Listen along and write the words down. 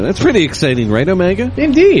That's pretty exciting, right, Omega?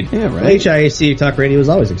 Indeed. Yeah, right. HIAC Talk Radio is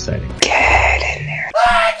always exciting. Get in there.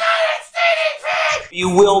 You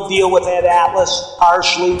will deal with that, Atlas,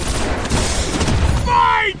 harshly.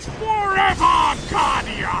 Fight forever,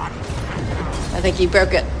 Guardian! I think you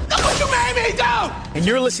broke it. Look what you made me do! And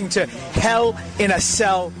you're listening to Hell in a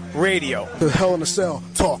Cell Radio. The Hell in a Cell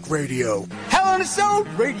Talk Radio. Hell in a Cell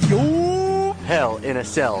Radio! Hell in a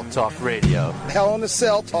Cell Talk Radio. Hell in a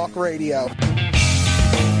Cell Talk Radio.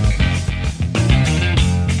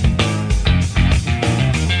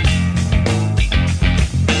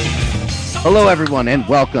 Hello, everyone, and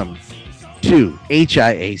welcome to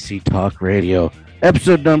HIAC Talk Radio,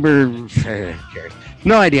 episode number...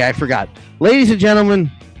 no idea, I forgot. Ladies and gentlemen,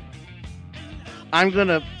 I'm going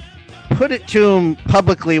to put it to them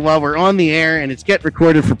publicly while we're on the air, and it's get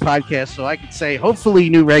recorded for podcast, so I can say, hopefully,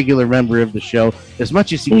 new regular member of the show, as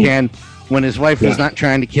much as he can, when his wife is not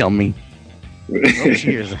trying to kill me. Oh,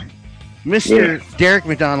 cheers. Mr. Derek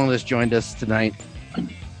McDonald has joined us tonight,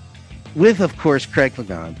 with, of course, Craig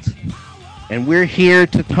Legant. And we're here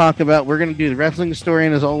to talk about, we're going to do the wrestling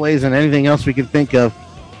historian as always and anything else we can think of.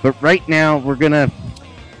 But right now, we're going to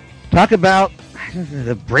talk about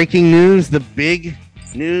the breaking news, the big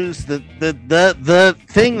news, the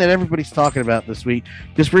thing that everybody's talking about this week.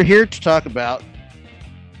 Because we're here to talk about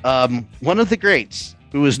one of the greats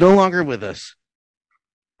who is no longer with us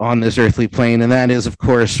on this earthly plane. And that is, of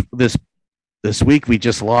course, this week we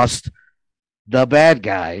just lost the bad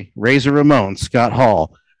guy, Razor Ramon, Scott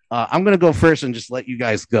Hall. I'm going to go first and just let you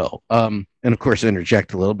guys go. And of course,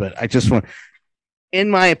 interject a little bit. I just want, in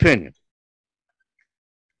my opinion,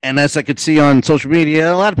 and as I could see on social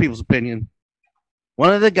media, a lot of people's opinion,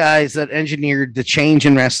 one of the guys that engineered the change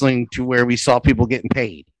in wrestling to where we saw people getting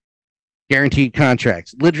paid, guaranteed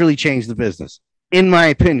contracts, literally changed the business. In my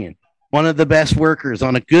opinion, one of the best workers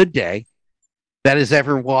on a good day that has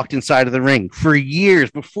ever walked inside of the ring for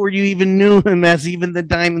years before you even knew him as even the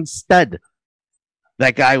Diamond Stud.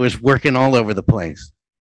 That guy was working all over the place.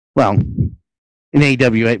 Well, in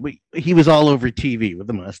AWA, he was all over TV with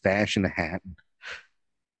a mustache and a hat.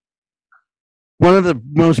 One of the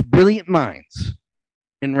most brilliant minds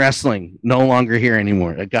in wrestling, no longer here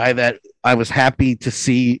anymore. A guy that I was happy to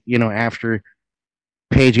see, after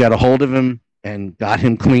Paige got a hold of him and got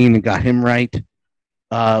him clean and got him right,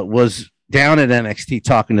 was down at NXT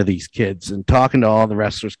talking to these kids and talking to all the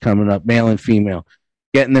wrestlers coming up, male and female,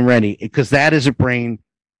 getting them ready, because that is a brain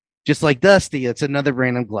just like Dusty. It's another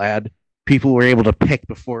brain I'm glad people were able to pick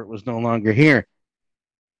before it was no longer here.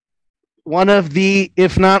 One of the,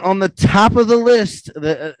 if not on the top of the list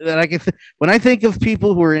that I can, when I think of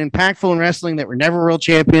people who are impactful in wrestling that were never world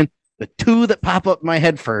champion, the two that pop up in my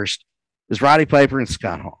head first is Roddy Piper and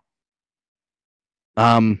Scott Hall.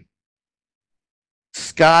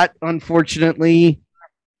 Scott, unfortunately,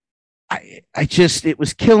 it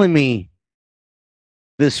was killing me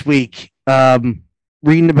this week,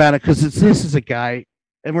 reading about it, because this is a guy,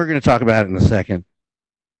 and we're going to talk about it in a second,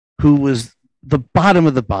 who was the bottom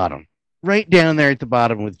of the bottom, right down there at the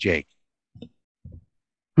bottom with Jake,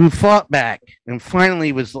 who fought back and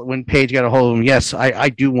finally was, when Paige got a hold of him, yes, I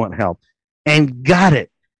do want help, and got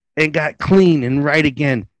it, and got clean and right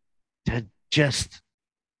again, to just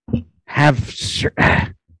have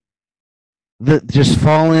just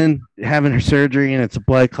fall in, having her surgery, and it's a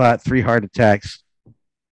blood clot, 3 heart attacks.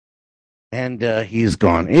 And he's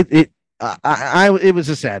gone. It was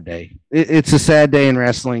a sad day. It's a sad day in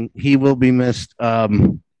wrestling. He will be missed. All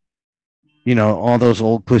those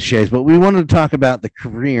old cliches. But we wanted to talk about the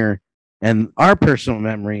career and our personal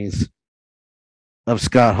memories of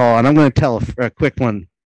Scott Hall. And I'm going to tell a quick one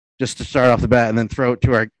just to start off the bat, and then throw it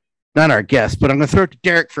to not our guest, but I'm going to throw it to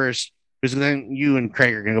Derek first, because then you and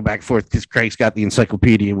Craig are going to go back and forth, because Craig's got the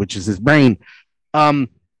encyclopedia, which is his brain. Not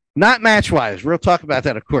match wise. We'll talk about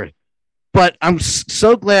that, of course. But I'm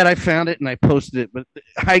so glad I found it and I posted it. But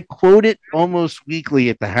I quote it almost weekly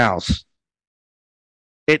at the house.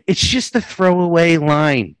 It's just a throwaway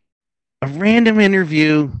line. A random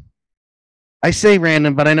interview. I say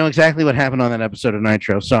random, but I know exactly what happened on that episode of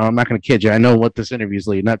Nitro. So I'm not going to kid you. I know what this interview is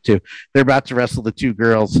leading up to. They're about to wrestle the 2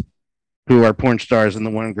 girls who are porn stars, and the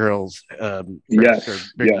one girl's... Yes.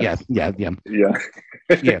 Yeah.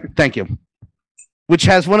 Thank you. Which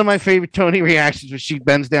has one of my favorite Tony reactions, where she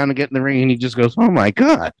bends down to get in the ring and he just goes, "Oh my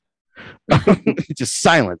God." Just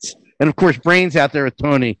silence. And of course, Brain's out there with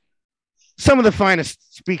Tony. Some of the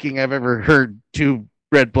finest speaking I've ever heard 2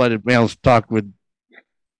 red-blooded males talk with.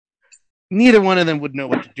 Neither one of them would know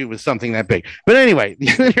what to do with something that big. But anyway,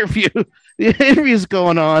 the interview's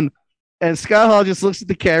going on, and Scott Hall just looks at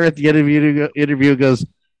the camera at the interview and goes,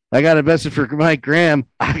 I got a message for Mike Graham.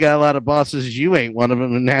 I got a lot of bosses. You ain't one of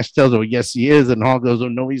them. And Nash tells him, well, yes, he is. And Hall goes, oh,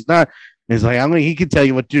 no, he's not. And he's like, he can tell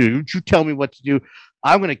you what to do. You tell me what to do.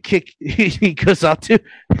 I'm going to kick. He goes,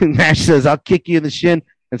 Nash says, I'll kick you in the shin.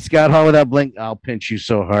 And Scott Hall, without blink, I'll pinch you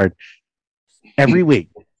so hard. Every week,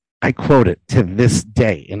 I quote it to this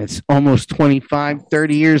day. And it's almost 25,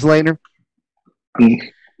 30 years later.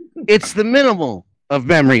 It's the minimal of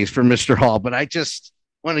memories for Mr. Hall, but I just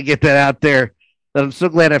want to get that out there. That I'm so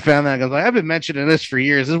glad I found that. I've been mentioning this for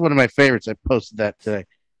years. This is one of my favorites. I posted that today.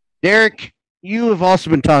 Derek, you have also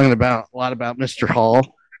been talking a lot about Mr.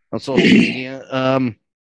 Hall on social media.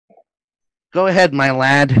 Go ahead,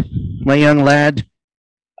 my young lad.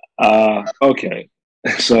 Okay.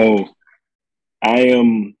 So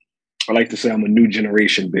I like to say I'm a new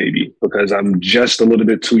generation baby because I'm just a little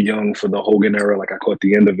bit too young for the Hogan era. Like I caught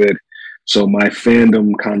the end of it. So my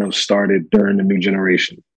fandom kind of started during the new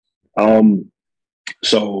generation.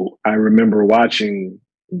 So I remember watching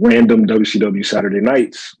random WCW Saturday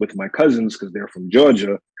nights with my cousins because they're from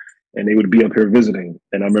Georgia and they would be up here visiting.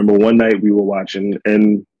 And I remember one night we were watching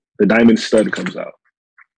and the Diamond Stud comes out.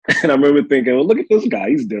 And I remember thinking, well, look at this guy.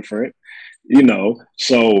 He's different,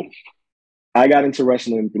 So I got into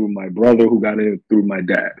wrestling through my brother who got in through my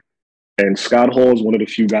dad. And Scott Hall is one of the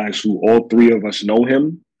few guys who all three of us know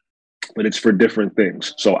him, but it's for different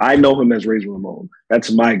things. So I know him as Razor Ramon.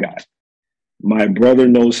 That's my guy. My brother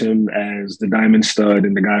knows him as the Diamond Stud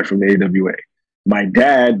and the guy from AWA. My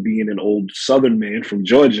dad, being an old Southern man from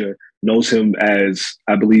Georgia, knows him as,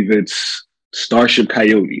 I believe it's Starship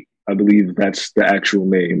Coyote. I believe that's the actual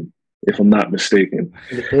name, if I'm not mistaken.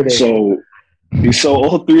 So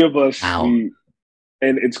all three of us, and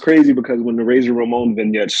it's crazy because when the Razor Ramon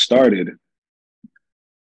vignette started,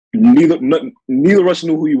 neither of us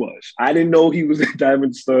knew who he was. I didn't know he was a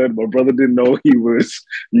Diamond Stud. My brother didn't know he was,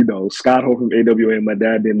 Scott Hall from AWA, and my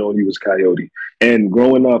dad didn't know he was Coyote. And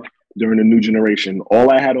growing up during the new generation,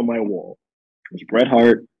 all I had on my wall was Bret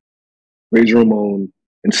Hart, Razor Ramon,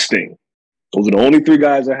 and Sting. Those are the only three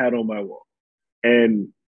guys I had on my wall. And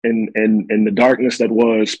the darkness that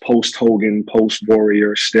was post-Hogan,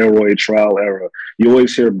 post-Warrior, steroid trial era, you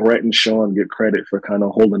always hear Bret and Shawn get credit for kind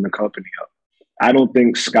of holding the company up. I don't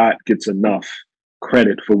think Scott gets enough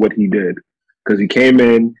credit for what he did because he came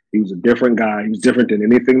in, he was a different guy. He was different than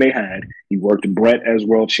anything they had. He worked Bret as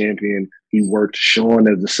world champion. He worked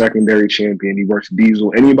Shawn as the secondary champion. He worked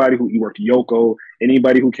Diesel. He worked Yoko.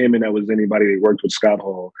 Anybody who came in that was anybody, they worked with Scott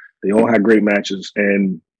Hall. They all had great matches.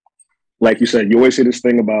 And like you said, you always say this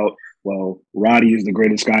thing about, well, Roddy is the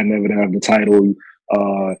greatest guy never to have the title.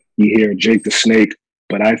 You hear Jake the Snake.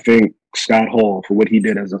 But I think Scott Hall, for what he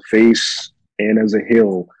did as a face and as a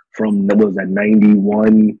heel from,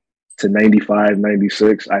 91 to 95,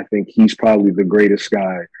 96, I think he's probably the greatest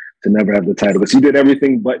guy to never have the title. Because he did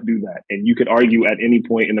everything but do that. And you could argue at any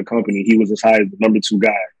point in the company, he was as high as the number 2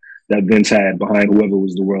 guy that Vince had behind whoever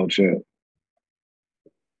was the world champ.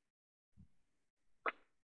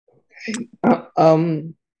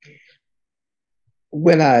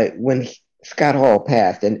 When Scott Hall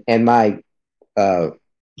passed, and my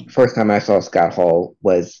first time I saw Scott Hall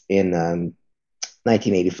was in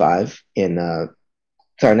 1985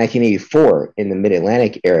 1984 in the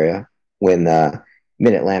Mid-Atlantic area when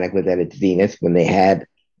Mid-Atlantic was at its zenith, when they had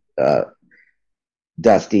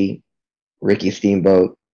Dusty, Ricky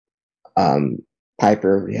Steamboat,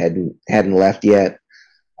 Piper hadn't left yet,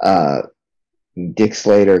 Dick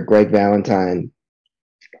Slater, Greg Valentine,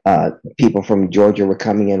 people from Georgia were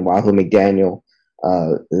coming in, Wahoo McDaniel,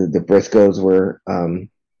 the Briscoes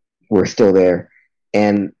were still there,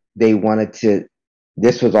 and they wanted to.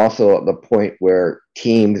 This was also the point where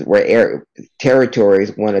territories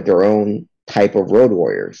wanted their own type of road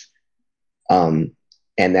warriors, and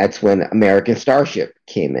that's when American Starship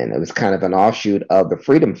came in. It was kind of an offshoot of the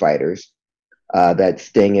Freedom Fighters that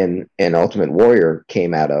Sting and Ultimate Warrior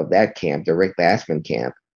came out of that camp, the Rick Bassman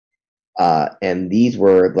camp, and these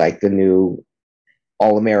were like the new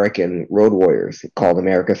all-American road warriors called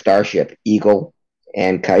American Starship, Eagle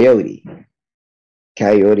and Coyote.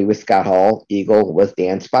 Coyote was Scott Hall, Eagle was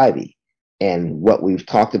Dan Spivey. And what we've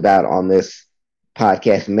talked about on this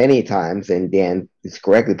podcast many times, and Dan is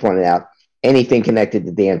correctly pointed out, anything connected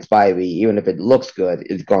to Dan Spivey, even if it looks good,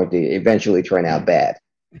 is going to eventually turn out bad.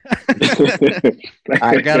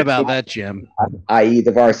 I forgot about that, Jim. I.e.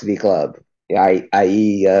 the Varsity Club,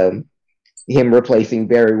 i.e. Him replacing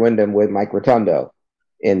Barry Windham with Mike Rotundo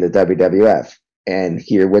in the WWF, and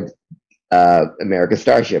here with American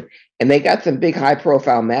Starship. And they got some big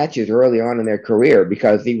high-profile matches early on in their career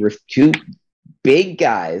because they were two big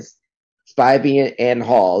guys, Spivey and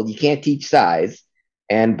Hall. You can't teach size.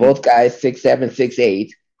 And both guys 6'7", 6'8",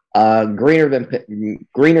 greener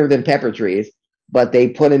than pepper trees, but they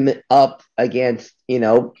put him up against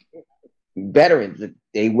veterans.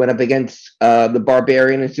 They went up against the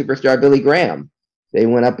Barbarian and Superstar Billy Graham. They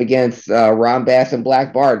went up against Ron Bass and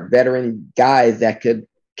Black Bart, veteran guys that could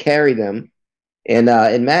carry them in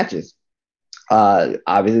matches.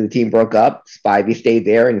 Obviously, the team broke up. Spivey stayed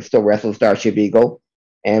there and still wrestled Starship Eagle.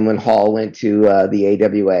 And when Hall went to the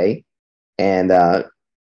AWA and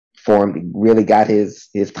really got his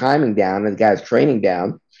timing down and got his training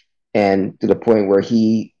down, and to the point where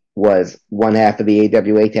he was one half of the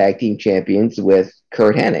AWA Tag Team Champions with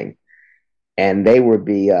Curt Hennig, and they would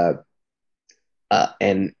be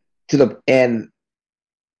and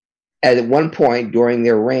at one point during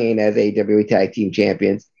their reign as AWA Tag Team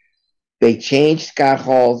Champions, they changed Scott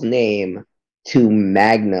Hall's name to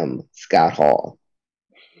Magnum Scott Hall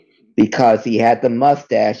because he had the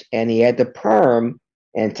mustache and he had the perm,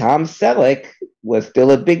 and Tom Selleck was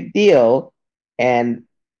still a big deal, and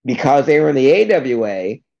because they were in the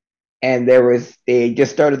AWA and they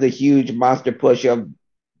just started the huge monster push of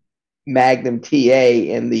Magnum TA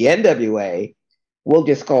in the NWA, we'll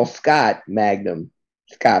just call Scott Magnum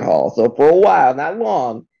Scott Hall. So for a while, not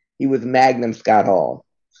long, he was Magnum Scott Hall.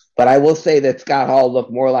 But I will say that Scott Hall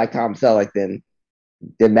looked more like Tom Selleck than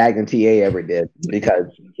Magnum TA ever did, because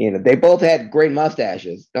they both had great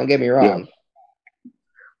mustaches. Don't get me wrong. Yeah.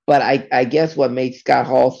 But I guess what made Scott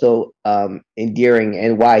Hall so endearing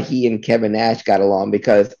and why he and Kevin Nash got along,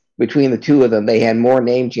 because between the two of them, they had more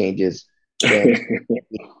name changes than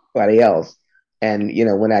anybody else. And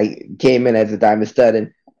when I came in as a Diamond Stud,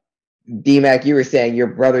 and D-Mac, you were saying your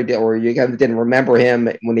brother did, or you guys didn't remember him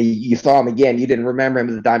when you saw him again. You didn't remember him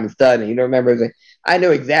as a Diamond Stud, and you don't remember him. I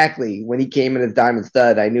knew exactly when he came in as Diamond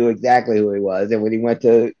Stud. I knew exactly who he was, and when he went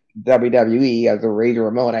to WWE as a Razor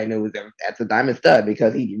Ramon, I knew that's a Diamond Stud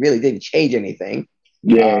because he really didn't change anything.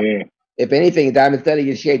 Yeah. If anything, Diamond Stud, he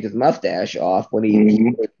just shaved his mustache off when he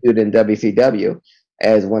debuted in WCW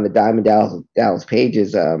as one of the Diamond Dallas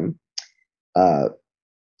Page's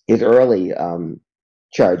his early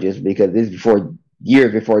charges, because this is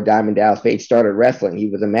years before Diamond Dallas Page started wrestling. He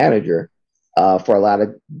was a manager for a lot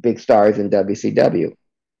of big stars in WCW.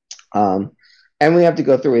 And we have to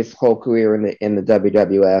go through his whole career in the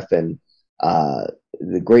WWF and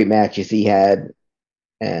the great matches he had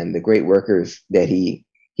and the great workers that he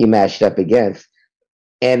matched up against.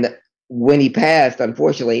 And when he passed,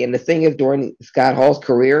 unfortunately, and the thing is, during Scott Hall's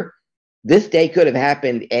career, this day could have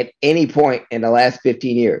happened at any point in the last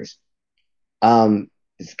 15 years.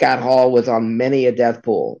 Scott Hall was on many a death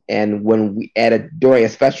pool, and when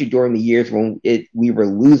especially during the years when we were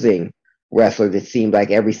losing wrestlers, it seemed like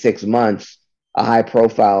every 6 months a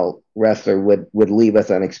high-profile wrestler would leave us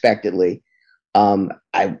unexpectedly. One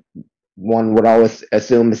would always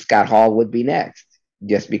assume that Scott Hall would be next,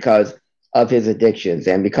 just because of his addictions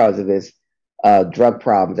and because of his drug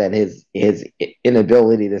problems and his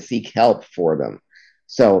inability to seek help for them.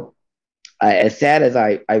 So, as sad as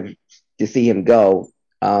I to see him go,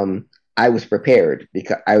 I was prepared,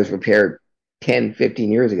 because I was prepared 10,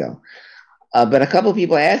 15 years ago. But a couple of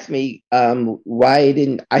people asked me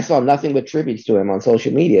why I saw nothing but tributes to him on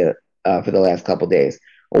social media for the last couple of days,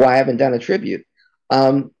 or why I haven't done a tribute.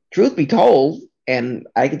 Truth be told, and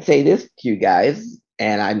I can say this to you guys,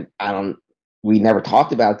 and we never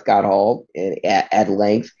talked about Scott Hall at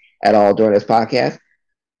length at all during this podcast,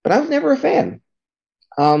 but I was never a fan.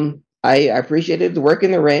 I appreciated the work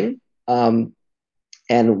in the ring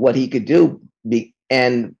and what he could do.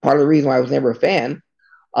 And part of the reason why I was never a fan,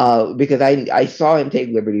 because I saw him take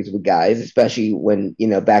liberties with guys, especially when,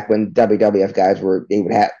 back when WWF guys they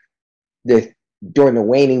would have this during the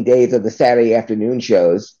waning days of the Saturday afternoon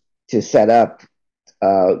shows to set up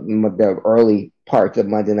the early parts of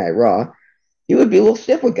Monday Night Raw. He would be a little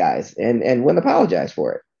stiff with guys and wouldn't apologize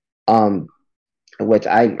for it. Which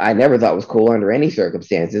I never thought was cool under any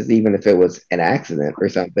circumstances, even if it was an accident or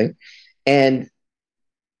something. And,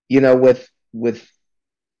 with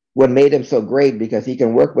what made him so great, because he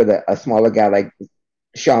can work with a smaller guy like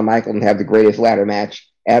Shawn Michaels and have the greatest ladder match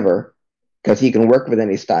ever, because he can work with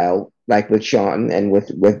any style, like with Shawn and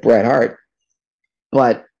with Bret Hart.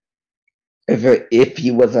 But if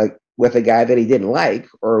he was with a guy that he didn't like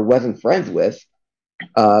or wasn't friends with,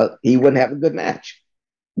 he wouldn't have a good match.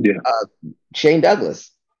 Yeah. Shane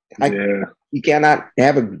Douglas. You cannot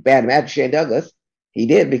have a bad match with Shane Douglas. He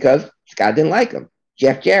did because Scott didn't like him.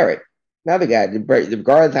 Jeff Jarrett, another guy,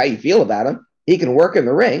 regardless of how you feel about him, he can work in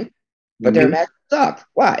the ring, but their match sucked.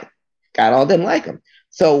 Why? Scott Hall didn't like him.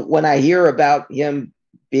 So when I hear about him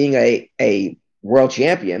being a world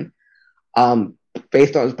champion,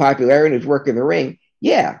 based on his popularity and his work in the ring,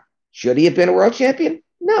 yeah. Should he have been a world champion?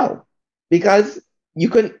 No, because you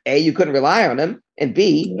couldn't rely on him, and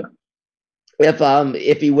B,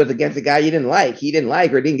 if he was against a guy you didn't like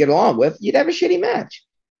or didn't get along with, you'd have a shitty match.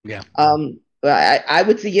 Yeah. I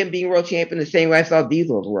would see him being world champion the same way I saw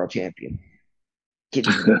Diesel as world champion.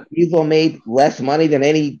 Diesel made less money than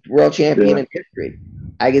any world champion in history.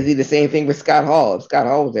 I could see the same thing with Scott Hall. If Scott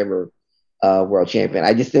Hall was ever world champion,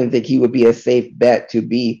 I just didn't think he would be a safe bet to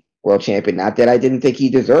be world champion. Not that I didn't think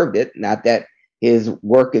he deserved it, not that his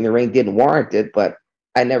work in the ring didn't warrant it, but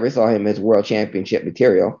I never saw him as world championship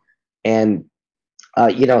material. And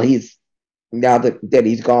he's now that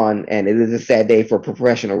he's gone, and it is a sad day for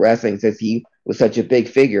professional wrestling since he was such a big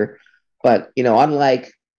figure. But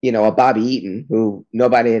unlike a Bobby Eaton, who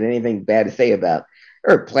nobody had anything bad to say about,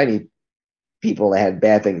 there are plenty of people that had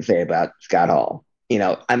bad things to say about Scott Hall.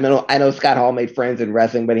 I know Scott Hall made friends in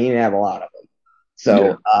wrestling, but he didn't have a lot of them.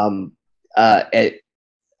 So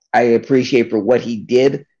I appreciate for what he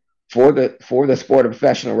did for the sport of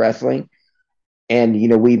professional wrestling. And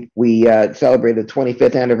we celebrated the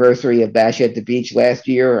 25th anniversary of Bash at the Beach last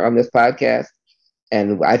year on this podcast,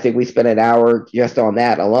 and I think we spent an hour just on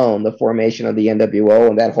that alone, the formation of the NWO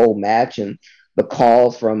and that whole match, and the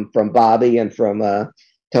calls from Bobby and from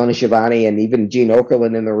Tony Schiavone and even Gene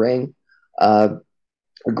Okerlund in the ring. A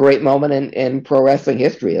great moment in pro wrestling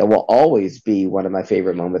history. It will always be one of my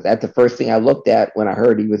favorite moments. That's the first thing I looked at when I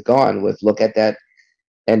heard he was gone, was look at that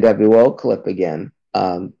NWO clip again.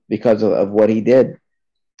 Because of what he did.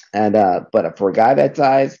 And but for a guy that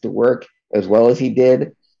size to work as well as he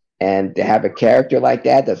did, and to have a character like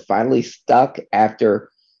that's finally stuck after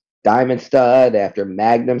Diamond Stud, after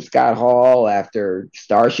Magnum Scott Hall, after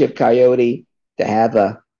Starship Coyote, to have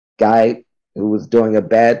a guy who was doing a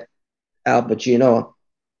bad Al Pacino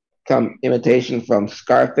imitation from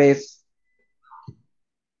Scarface.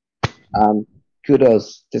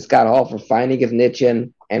 Kudos to Scott Hall for finding his niche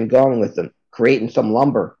and going with him, creating some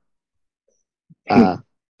lumber. And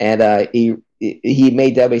he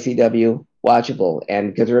made WCW watchable.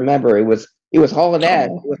 And because remember, it was Hall and Nash.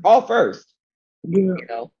 It was Hall first.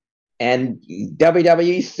 And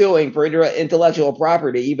WWE suing for intellectual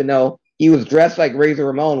property, even though he was dressed like Razor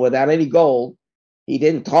Ramon without any gold. He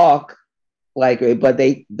didn't talk but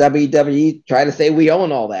WWE tried to say we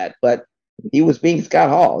own all that. But he was being Scott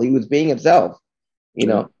Hall. He was being himself. You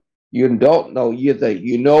don't know,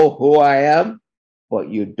 you know who I am, but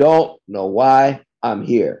you don't know why I'm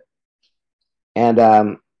here. And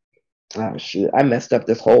I messed up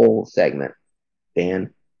this whole segment,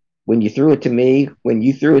 Dan. When you threw it to me,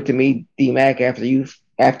 D-Mac, after you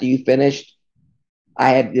finished, I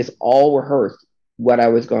had this all rehearsed, what I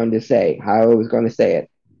was going to say, how I was going to say it.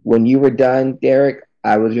 When you were done, Derek,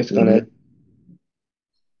 I was just going to,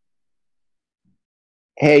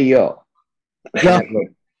 hey, yo.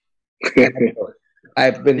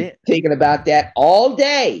 I've been thinking about that all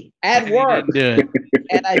day at work, and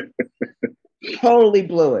I totally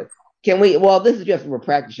blew it. Can we? Well, this is just a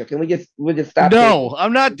practice show. Can we'll just stop? No,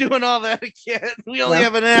 I'm not doing all that again. We only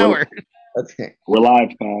have an hour. Okay, we're live,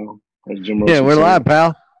 pal. As Jim Ross we're live,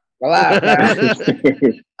 pal. We're live, pal.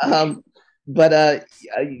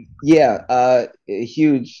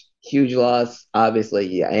 Huge loss, obviously,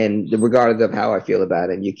 yeah. And regardless of how I feel about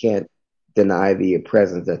it, you can't deny the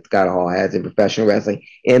presence that Scott Hall has in professional wrestling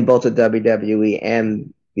in both the WWE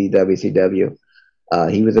and the WCW.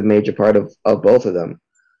 He was a major part of both of them.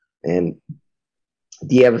 And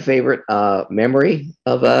do you have a favorite memory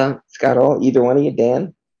of Scott Hall? Either one of you,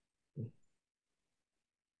 Dan?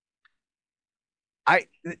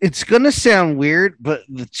 It's going to sound weird, but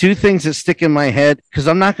the two things that stick in my head, because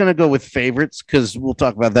I'm not going to go with favorites, because we'll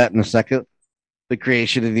talk about that in a second, the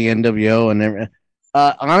creation of the NWO and everything.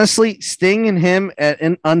 Honestly, Sting and him at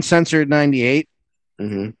an Uncensored 98,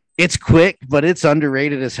 it's quick, but it's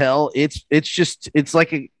underrated as hell. It's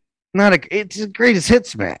like it's a greatest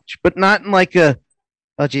hits match, but not in like it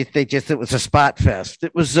was a spot fest.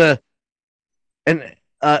 It was it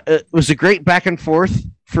was a great back and forth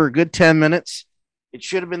for a good 10 minutes. It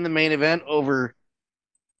should have been the main event over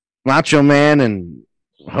Macho Man and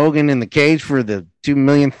Hogan in the cage for the 2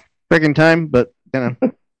 millionth friggin' time, but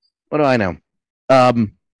what do I know?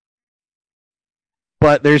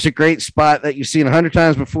 But there's a great spot that you've seen 100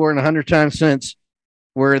 times before and 100 times since,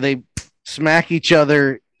 where they smack each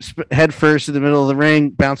other head first in the middle of the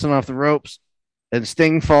ring, bouncing off the ropes, and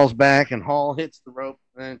Sting falls back and Hall hits the rope,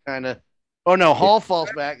 and then Hall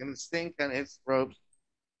falls back and Sting kind of hits the ropes,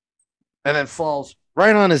 and then falls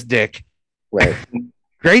right on his dick. Right.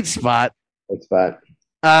 Great spot. Great spot.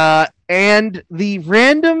 And the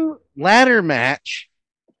random ladder match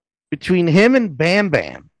between him and Bam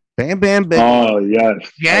Bam. Bam Bam Bam. Oh, yes.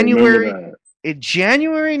 January in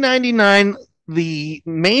January 99, the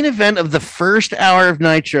main event of the first hour of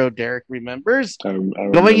Nitro, Derek remembers,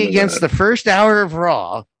 going against the first hour of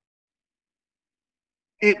Raw.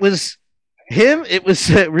 It was him. It was,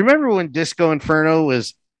 remember when Disco Inferno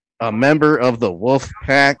was a member of the Wolf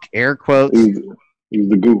Pack, air quotes? He was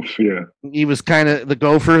the goof, yeah. He was kind of the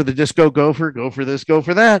gopher, the disco gopher, go for this, go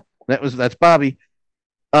for that. That's Bobby.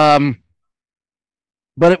 But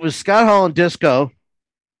it was Scott Hall and Disco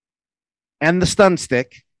and the Stun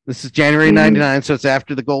Stick. This is January 99, so it's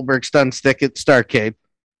after the Goldberg Stun Stick at Starrcade,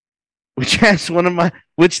 which has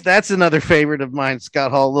that's another favorite of mine,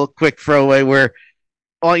 Scott Hall, a little quick throwaway where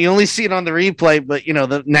you only see it on the replay, but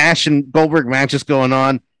the Nash and Goldberg match is going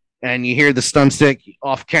on, and you hear the Stun Stick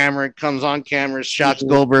off camera. It comes on camera, shocks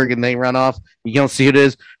Goldberg, and they run off. You don't see who it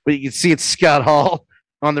is, but you can see it's Scott Hall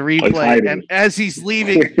on the replay. And as he's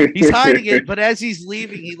leaving, he's hiding it, but as he's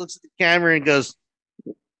leaving, he looks at the camera and goes,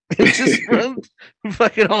 it's just from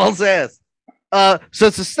fucking Hall's ass. So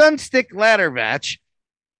it's a Stun Stick ladder match.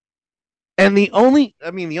 And the only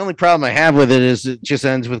problem I have with it is it just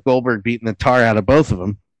ends with Goldberg beating the tar out of both of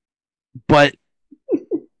them. But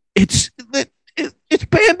it's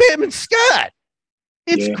Bam Bam and Scott.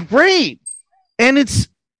 It's great. And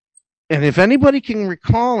if anybody can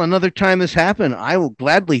recall another time this happened, I will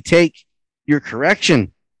gladly take your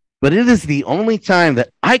correction. But it is the only time that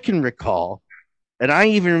I can recall, and I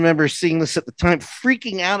even remember seeing this at the time,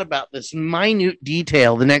 freaking out about this minute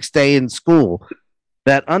detail the next day in school,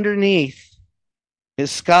 that underneath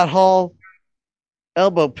his Scott Hall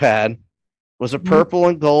elbow pad was a purple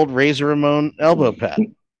and gold Razor Ramon elbow pad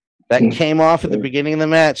that came off at the beginning of the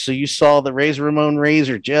match. So you saw the Razor Ramon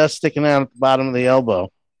razor just sticking out at the bottom of the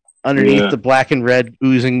elbow underneath the black and red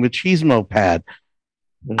oozing machismo pad.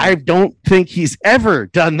 I don't think he's ever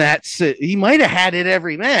done that. He might have had it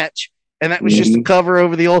every match, and that was just a cover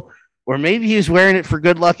over the old, or maybe he was wearing it for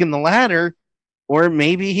good luck in the ladder, or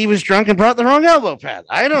maybe he was drunk and brought the wrong elbow pad.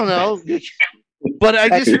 I don't know. But I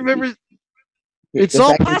just remember it's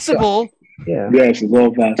all possible. Yeah. Yes, it's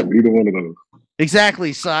all possible. Either one of those.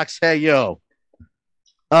 Exactly, Socks. Hey, yo.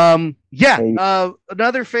 Another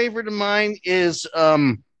favorite of mine is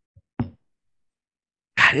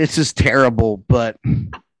it's just terrible, but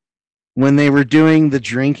when they were doing the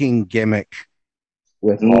drinking gimmick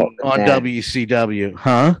with on WCW,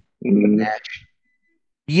 huh? Match.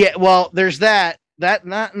 Yeah, well, there's that. Not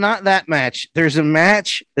that match. There's a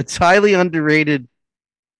match that's highly underrated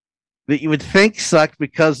that you would think sucked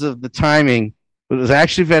because of the timing, but it was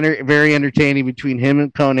actually very, very entertaining between him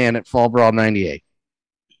and Conan at Fall Brawl 98.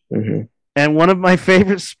 And one of my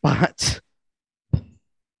favorite spots,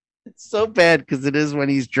 it's so bad because it is when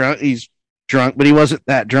he's drunk. He's drunk, but he wasn't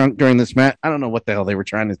that drunk during this match. I don't know what the hell they were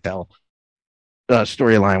trying to tell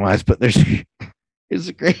storyline wise, but there's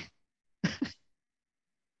a great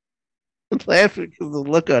I'm laughing because of the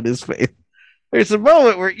look on his face. There's a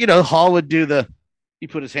moment where, Hall would do he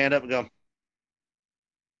put his hand up and go.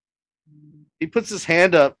 He puts his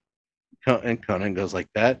hand up and Conan goes like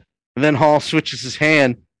that. And then Hall switches his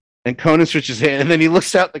hand and Conan switches his hand. And then he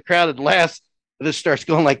looks out at the crowd and laughs. And this starts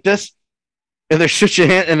going like this. And they're switching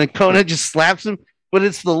hand. And then Conan just slaps him. But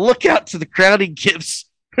it's the look out to the crowd he gives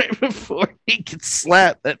right before he gets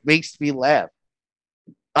slapped that makes me laugh.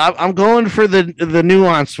 I'm going for the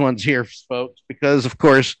nuanced ones here, folks, because of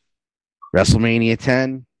course, WrestleMania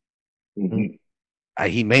 10.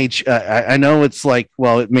 He made. I know it's like,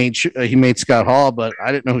 well, he made Scott Hall, but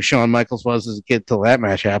I didn't know who Shawn Michaels was as a kid till that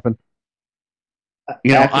match happened.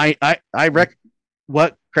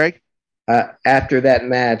 What, Craig? After that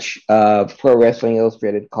match, Pro Wrestling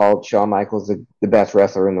Illustrated called Shawn Michaels the best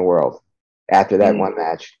wrestler in the world. After that one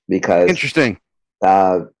match, because interesting.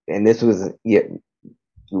 And this was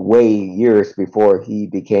way years before he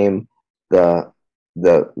became the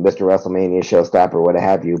Mr. WrestleMania showstopper, what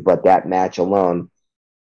have you. But that match alone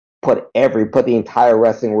put the entire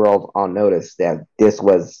wrestling world on notice that this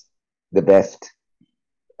was the best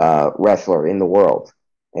wrestler in the world,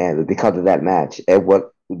 and because of that match. And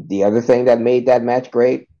what the other thing that made that match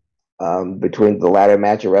great, between the ladder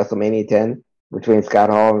match at WrestleMania 10 between Scott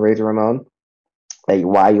Hall and Razor Ramon,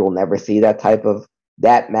 why you'll never see that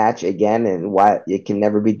match again, and why it can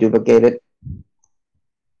never be duplicated.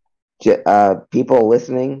 People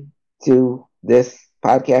listening to this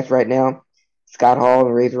podcast right now, Scott Hall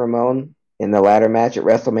and Razor Ramon in the ladder match at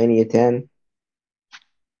WrestleMania 10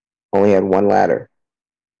 only had one ladder.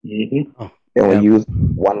 They only used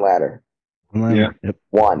one ladder.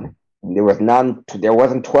 One. There was none. There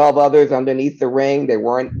wasn't 12 others underneath the ring. There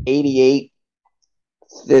weren't 88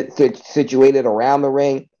 situated around the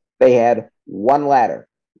ring. They had one ladder.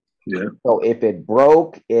 Yeah. So if it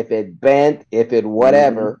broke, if it bent, if it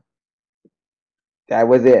whatever, that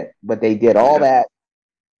was it. But they did all that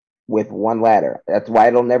with one ladder. That's why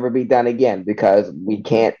it'll never be done again, because we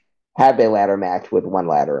can't have a ladder match with one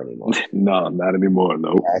ladder anymore. No, not anymore.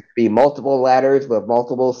 No. It has to be multiple ladders with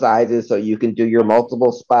multiple sizes, so you can do your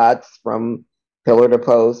multiple spots from pillar to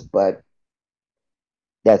post. But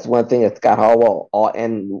that's one thing that Scott Hall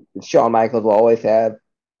and Shawn Michaels will always have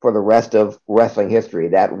for the rest of wrestling history.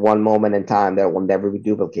 That one moment in time that will never be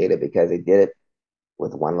duplicated because they did it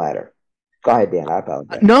with one ladder. Go ahead, Dan. I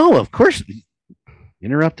apologize. No, of course.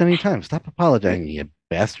 Interrupt anytime. Stop apologizing, you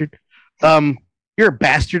bastard. You're a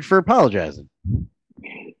bastard for apologizing.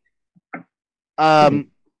 To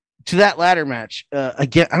that ladder match,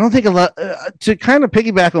 again, I don't think a lot. To kind of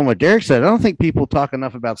piggyback on what Derek said, I don't think people talk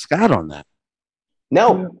enough about Scott on that.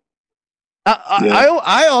 No.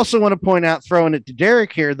 I also want to point out, throwing it to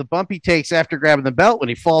Derek here, the bump he takes after grabbing the belt when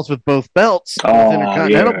he falls with both belts, with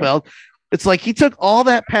Intercontinental belt. It's like he took all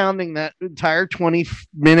that pounding, that entire 20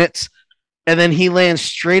 minutes, and then he lands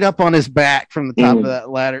straight up on his back from the top of that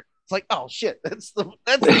ladder. It's like, oh shit, that's the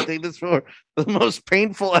thing that's for the most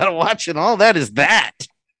painful out of watching all that is that.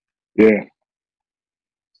 Yeah.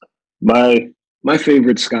 My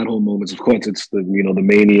favorite Scott Hall moments, of course, it's the the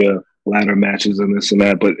Mania ladder matches and this and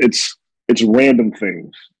that, but it's random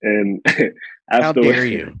things. And how dare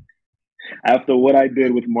you? After what I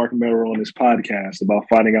did with Mark Merrow on his podcast about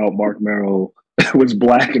finding out Mark Merrow was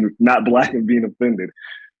black and not black and being offended,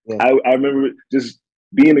 I remember just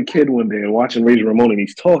being a kid one day and watching Razor Ramon, and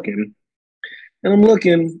he's talking, and I'm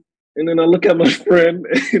looking, and then I look at my friend,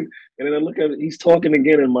 and then I look at he's talking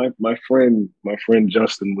again, and my friend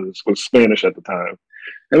Justin was Spanish at the time.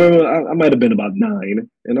 I remember I might have been about 9,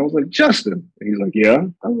 and I was like, Justin, and he's like, yeah.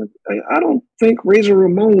 I was like, I don't think Razor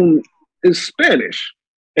Ramon is Spanish.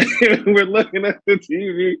 And we're looking at the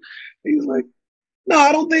TV. He's like, no,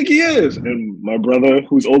 I don't think he is. And my brother,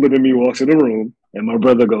 who's older than me, walks in the room, and my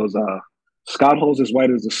brother goes, Scott Hall's as white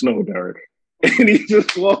as the snow, Derek. And he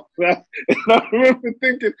just walks out. And I remember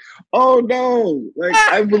thinking, oh no, like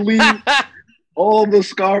I believe all the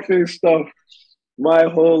Scarface stuff my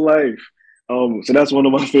whole life. So that's one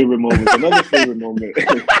of my favorite moments. Another favorite moment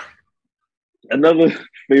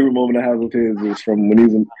I have with his is from when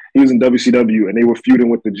he was in WCW and they were feuding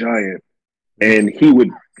with the Giant, and he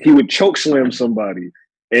would choke slam somebody,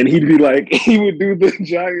 and he'd be like, he would do the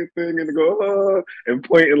Giant thing and go and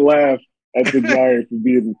point and laugh at the Giant for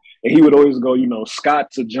being, and he would always go,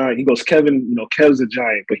 Scott's a Giant. He goes, Kevin, Kev's a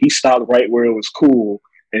Giant, but he stopped right where it was cool,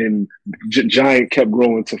 and Giant kept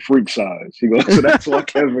growing to freak size. He goes, so that's why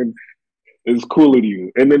Kevin is cooler to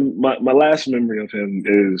you. And then my last memory of him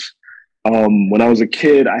is when I was a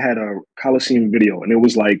kid, I had a Coliseum video, and it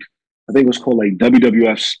was like, I think it was called like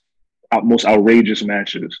WWF's most outrageous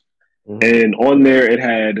matches. And on there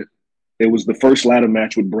it was the first ladder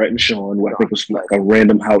match with Brett and Shawn, who I think was like a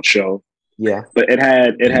random house show. Yeah. But it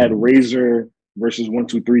had Razor versus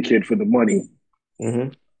 1-2-3 Kid for the money.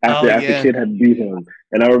 After Kid had beat him.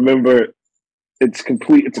 And I remember it's a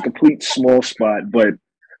complete small spot, but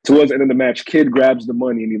towards the end of the match, Kid grabs the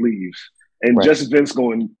money and he leaves. And just Vince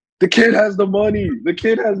going, the kid has the money. The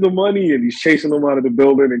kid has the money. And he's chasing him out of the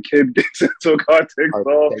building, and Kid gets into a car, takes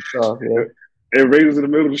off. And Razor's in the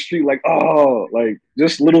middle of the street, like, oh, like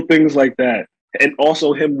just little things like that. And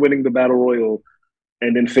also him winning the Battle Royal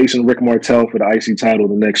and then facing Rick Martel for the IC title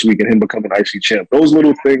the next week and him becoming IC champ. Those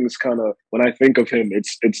little things kind of, when I think of him,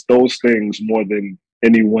 it's those things more than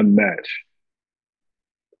any one match.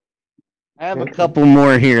 I have a couple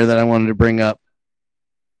more here that I wanted to bring up.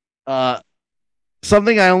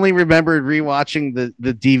 Something I only remembered rewatching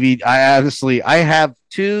the DVD. I have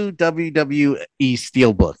 2 WWE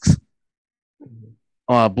Steelbooks,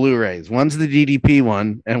 Blu-rays. One's the DDP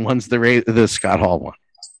one, and one's the Scott Hall one.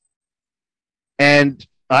 And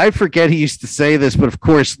I forget he used to say this, but of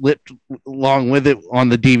course, lit along with it on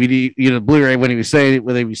the DVD, Blu-ray, when he was saying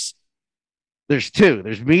it, there's 2.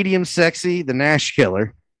 There's Medium Sexy, the Nash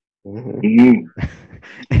Killer. And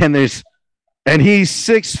he's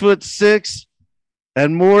 6'6"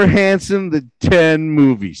 and more handsome than 10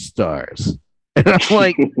 movie stars. And I'm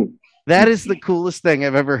like, that is the coolest thing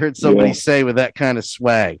I've ever heard somebody say with that kind of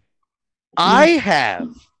swag. I have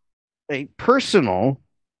a personal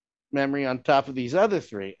memory on top of these other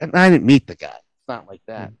 3, and I didn't meet the guy. It's not like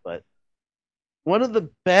that, but one of the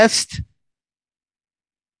best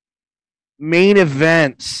main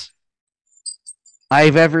events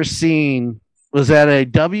I've ever seen was at a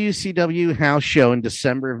WCW house show in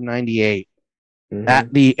December of '98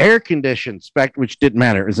 at the air-conditioned spectrum, which didn't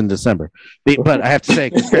matter. It was in December. But I have to say,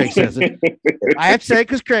 because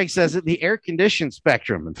Craig says it. The air-conditioned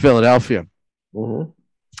Spectrum in Philadelphia.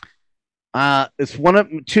 It's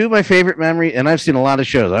two of my favorite memories, and I've seen a lot of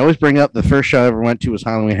shows. I always bring up the first show I ever went to was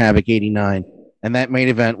Halloween Havoc '89, and that main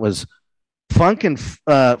event was Funk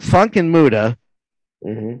and Muda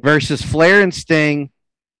versus Flair and Sting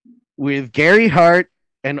with Gary Hart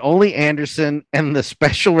and Ole Anderson, and the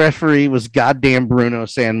special referee was goddamn Bruno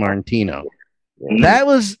Sammartino. That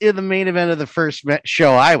was in the main event of the first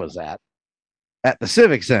show I was at the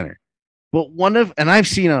Civic Center. But I've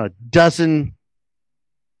seen over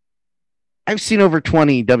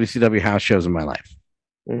 20 WCW house shows in my life.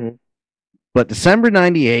 But December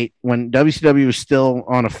 '98, when WCW was still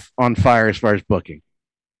on fire as far as booking,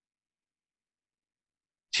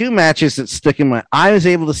 two matches that stick in my. I was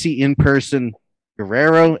able to see in person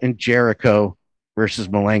Guerrero and Jericho versus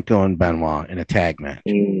Malenko and Benoit in a tag match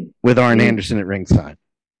with Arn Anderson at ringside.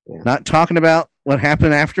 Not talking about what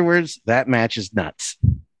happened afterwards. That match is nuts.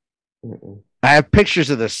 I have pictures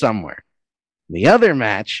of this somewhere. The other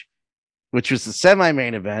match, which was the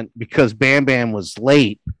semi-main event, because Bam Bam was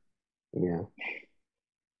late. Yeah.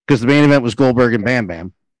 Because the main event was Goldberg and Bam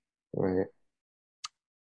Bam. Right.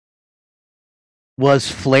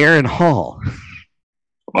 Was Flair and Hall.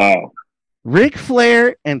 Wow. Ric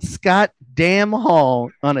Flair and Scott Damn Hall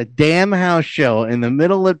on a damn house show in the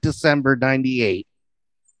middle of December '98.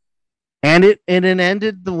 And it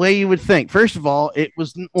ended the way you would think. First of all, it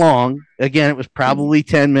wasn't long. Again, it was probably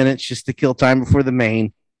 10 minutes just to kill time before the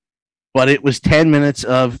main. But it was 10 minutes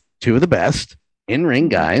of two of the best in-ring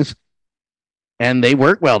guys. And they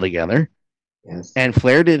work well together. Yes. And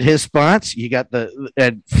Flair did his spots. You got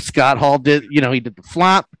Scott Hall did, he did the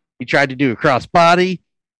flop. He tried to do a crossbody.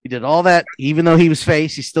 He did all that. Even though he was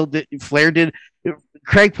face, he still did. Flair did.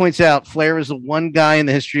 Craig points out Flair was the one guy in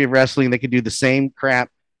the history of wrestling that could do the same crap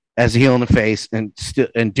as a heel in the face and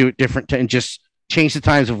do it different and just change the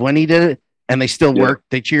times of when he did it. And they still worked.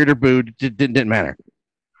 They cheered or booed. Didn't matter.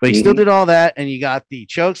 But he still did all that. And you got the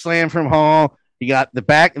choke slam from Hall. You got the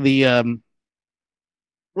back,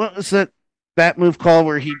 what was that move called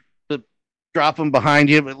where he drop him behind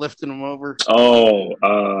you but lifting him over?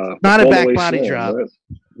 Not a back body drop. Right?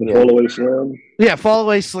 The fall away slam. Yeah, fall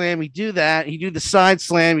away slam. You do that. You do the side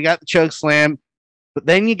slam. You got the choke slam. But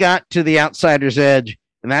then you got to the outsider's edge,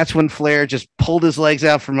 and that's when Flair just pulled his legs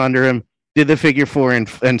out from under him, did the figure four,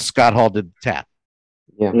 and Scott Hall did the tap.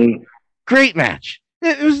 Yeah. Great match.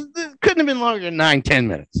 It couldn't have been longer than 9-10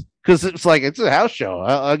 minutes because it's like it's a house show.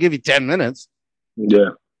 I'll give you 10 minutes.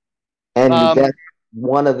 Yeah. And that's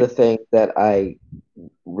one of the things that I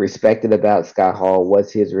respected about Scott Hall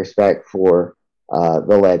was his respect for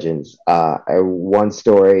the legends. One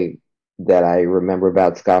story that I remember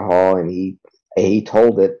about Scott Hall, and he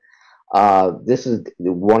told it. This is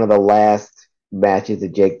one of the last matches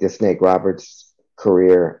of Jake the Snake Roberts'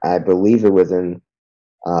 career. I believe it was in,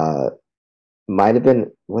 might have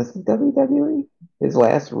been, was it WWE? His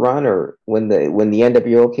last run, or when the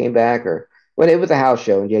NWO came back, or when it was a house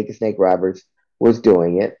show and Jake the Snake Roberts was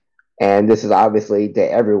doing it. And this is obviously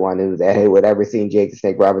to everyone who had ever seen Jake the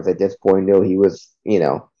Snake Roberts at this point knew he was,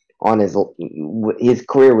 on his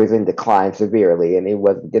career was in decline severely, and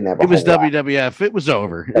didn't have. It was WWF. It was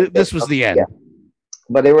over. This was the end. Yeah.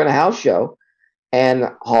 But they were in a house show, and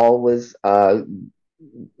Hall was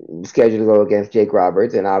scheduled to go against Jake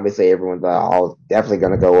Roberts, and obviously everyone thought Hall's definitely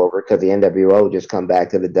going to go over because the NWO just come back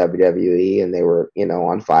to the WWE, and they were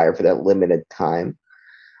on fire for that limited time.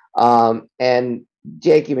 And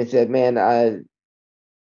Jake even said, "Man,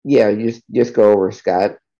 you just go over,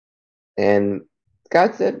 Scott." And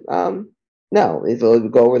Scott said, "No, he'll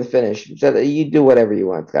go over the finish." He said, "You do whatever you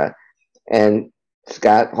want, Scott." And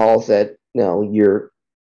Scott Hall said, "No, you're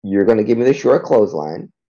going to give me the short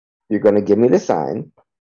clothesline. You're going to give me the sign.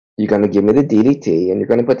 You're going to give me the DDT, and you're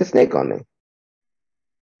going to put the snake on me.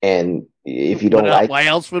 And if you don't why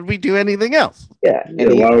else would we do anything else?" Yeah.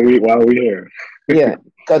 Why are we here? Yeah,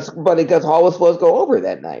 because Hall was supposed to go over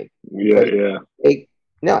that night. Yeah.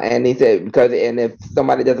 No, and he said and if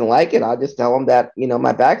somebody doesn't like it, I'll just tell them that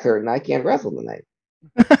my back's hurt and I can't wrestle tonight.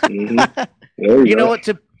 You know what?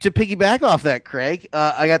 To piggyback off that, Craig,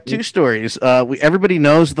 I got two stories. Everybody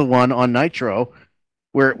knows the one on Nitro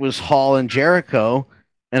where it was Hall and Jericho,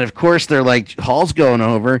 and of course they're like Hall's going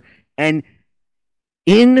over, and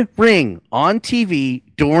in ring on TV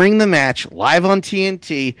during the match, live on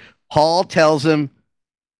TNT, Hall tells him,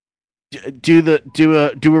 do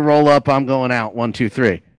a roll up. I'm going out. 1, 2,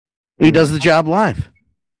 3. He does the job live.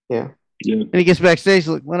 Yeah. Yeah. And he gets backstage,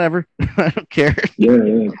 like, whatever. I don't care.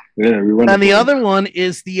 Yeah. And the other one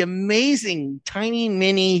is the amazing tiny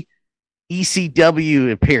mini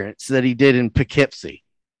ECW appearance that he did in Poughkeepsie.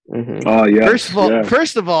 Mm-hmm. Oh, yeah.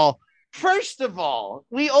 First of all,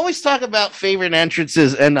 we always talk about favorite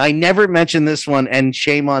entrances, and I never mention this one, and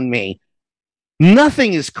shame on me.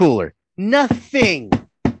 Nothing is cooler. Nothing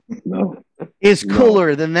is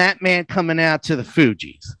cooler than that man coming out to the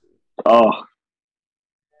Fugees. Oh,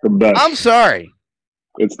 the best. I'm sorry.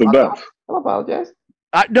 It's the best. I apologize.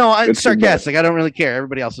 No, I'm sarcastic. I don't really care.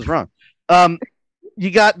 Everybody else is wrong. You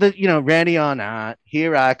got the, ready or not,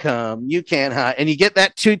 here I come, you can't hide. And you get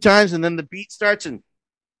that 2 times, and then the beat starts, and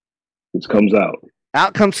it comes out.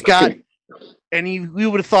 Out comes Scott, and we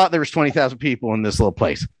would have thought there was 20,000 people in this little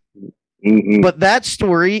place. Mm-hmm. But that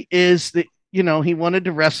story is that, he wanted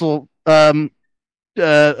to wrestle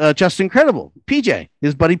Just Incredible, PJ,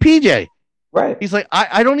 his buddy PJ. Right. He's like,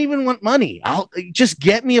 I don't even want money. I'll just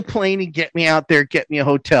get me a plane and get me out there, get me a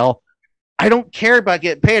hotel. I don't care about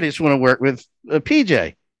getting paid. I just want to work with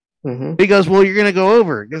PJ. Mm-hmm. He goes, well, you're going to go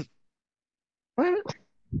over. He goes, what?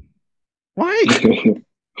 Why?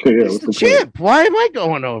 He's the champ. Why am I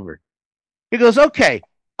going over? He goes, okay,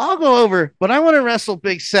 I'll go over, but I want to wrestle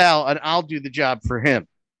Big Sal, and I'll do the job for him.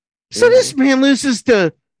 So this man loses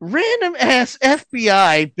to random ass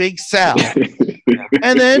FBI Big Sal,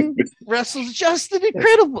 and then wrestles Justin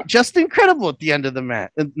Incredible at the end of the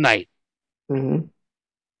night. Mm-hmm.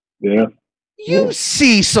 Yeah. You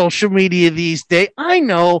see social media these days. I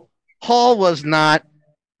know Hall was not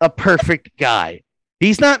a perfect guy.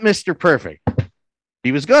 He's not Mr. Perfect.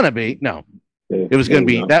 He was going to be. No. It was going to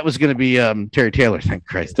be. That was going to be Terry Taylor. Thank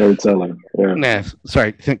Christ. Terry Taylor. Yeah. Nah,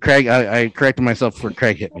 sorry. Craig. I corrected myself before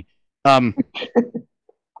Craig hit me. And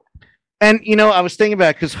I was thinking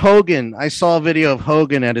about, because Hogan. I saw a video of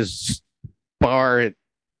Hogan at his bar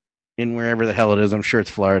in wherever the hell it is. I'm sure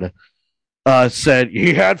it's Florida. Said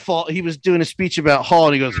he had fault. He was doing a speech about Hall,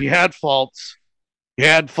 and he goes, "He had faults,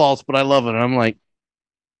 but I love it." And I'm like,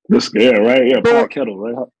 right, yeah, Paul Kettle,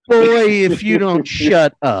 right? Boy, if you don't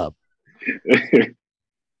shut up.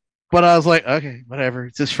 But I was like, okay, whatever.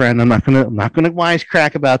 It's his friend. I'm not gonna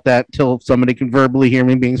wisecrack about that until somebody can verbally hear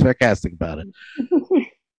me being sarcastic about it.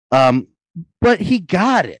 But he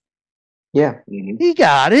got it. Yeah, he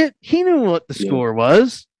got it. He knew what the score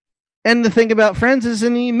was. And the thing about Friends is,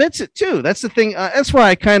 and he admits it too. That's the thing. That's why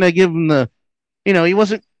I kind of give him the, he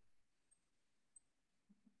wasn't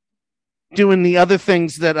doing the other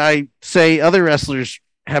things that I say other wrestlers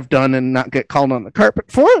have done and not get called on the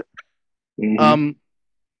carpet for it. Mm-hmm.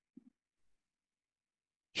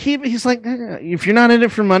 He's like, if you're not in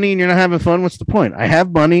it for money and you're not having fun, what's the point? I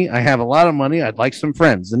have money. I have a lot of money. I'd like some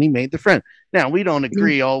friends. And he made the friend. Now, we don't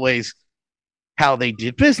agree always how they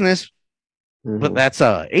did business, but that's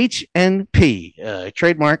HNP,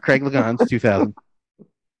 trademark Craig Lagans,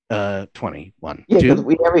 2021. Yeah, because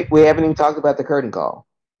we haven't even talked about the curtain call.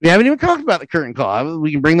 We haven't even talked about the curtain call.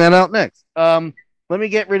 We can bring that out next. Let me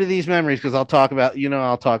get rid of these memories, because I'll talk about,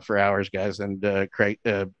 I'll talk for hours, guys. And Craig,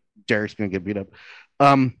 Derek's going to get beat up.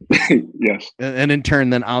 Yes. And in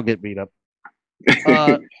turn, then I'll get beat up.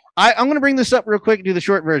 I'm going to bring this up real quick and do the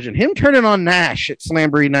short version. Him turning on Nash at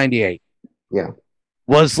Slamboree 98. Yeah.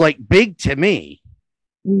 Was like big to me.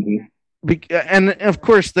 Mm-hmm. And of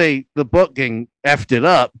course the booking effed it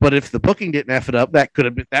up, but if the booking didn't F it up,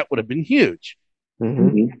 that would have been huge.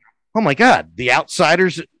 Mm-hmm. Oh my God. The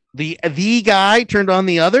outsiders, the guy turned on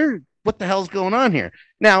the other. What the hell's going on here?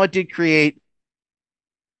 Now, it did create,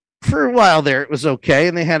 for a while there, it was okay,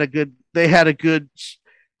 and they had a good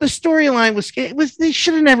the storyline was they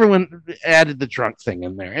should have never added the drunk thing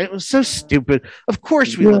in there. It was so stupid. Of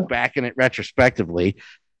course we look back in it retrospectively,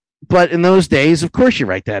 but in those days, of course you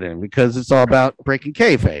write that in, because it's all about breaking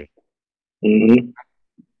kayfabe. Mm-hmm.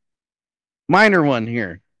 Minor one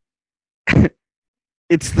here.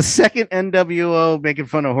 It's the second NWO making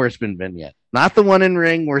fun of Horseman vignette, not the one in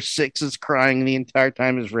ring where Six is crying the entire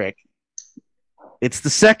time as Rick. It's the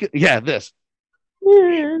second. Yeah, this.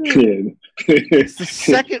 It's the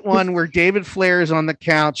second one where David Flair is on the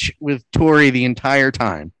couch with Tori the entire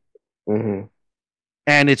time. Mm-hmm.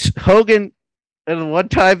 And it's Hogan. And one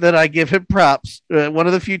time that I give him props, one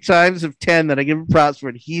of the few times of 10 that I give him props for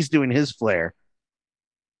it, he's doing his Flair.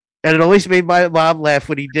 And it always made my mom laugh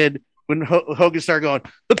when Hogan started going,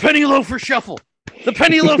 the penny loafer shuffle. The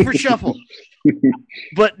penny loafer shuffle.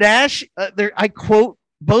 But Nash, I quote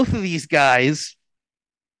both of these guys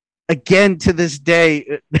again to this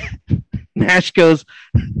day. Nash goes,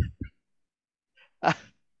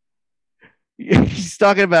 he's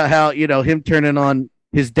talking about how, him turning on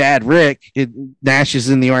his dad, Rick. Nash is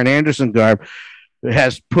in the Arn Anderson garb.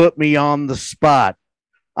 has put me on the spot.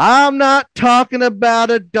 I'm not talking about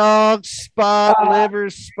a dog spot, liver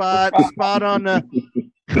spot, spot on the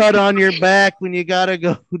cut on your back when you got to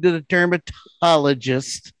go to the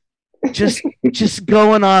dermatologist. Just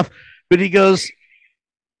going off. But he goes,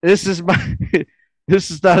 this is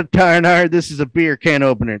not a tire and iron. This is a beer can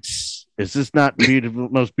opener. Is this not the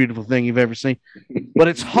most beautiful thing you've ever seen? But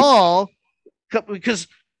it's Hall, because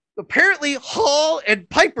apparently Hall and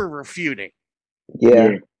Piper were feuding.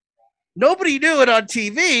 Yeah. Nobody knew it on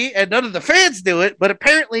TV, and none of the fans knew it, but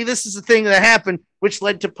apparently this is a thing that happened, which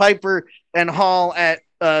led to Piper and Hall at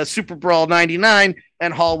Super Brawl 99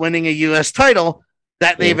 and Hall winning a U.S. title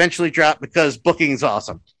that they eventually dropped because booking's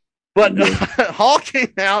awesome. But Hall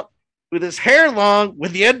came out with his hair long,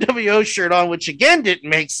 with the NWO shirt on, which again didn't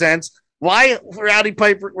make sense. Why Roddy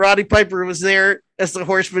Piper was there as the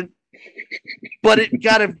Horseman. But it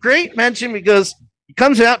got a great mention because he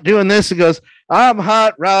comes out doing this and goes, I'm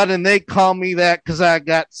Hot Rod, and they call me that because I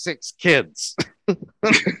got 6 kids.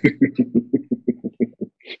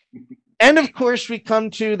 And, of course, we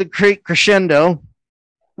come to the great crescendo,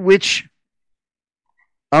 which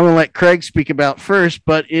I'm going to let Craig speak about first,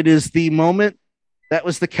 but it is the moment that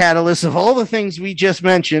was the catalyst of all the things we just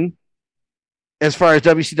mentioned as far as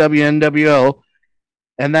WCW and NWO,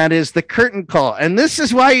 and that is the curtain call. And this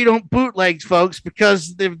is why you don't bootleg, folks,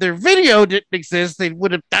 because if their video didn't exist, they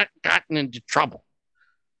would have gotten into trouble.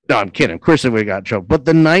 No, I'm kidding. Of course they would have got in trouble. But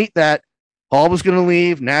the night that Hall was going to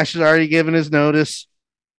leave, Nash had already given his notice,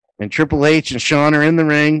 and Triple H and Shawn are in the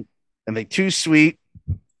ring, and they too sweet,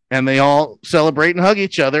 and they all celebrate and hug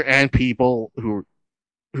each other, and people who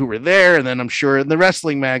were there, and then I'm sure in the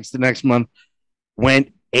wrestling mags the next month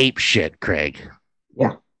went ape shit, Craig.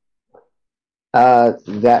 Yeah.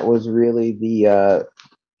 That was really the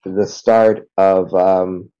start of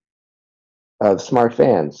smart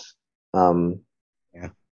fans. The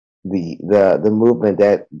movement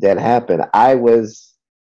that happened. I was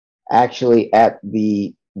actually at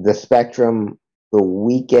the Spectrum the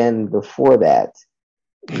weekend before that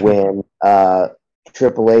when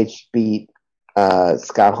Triple H beat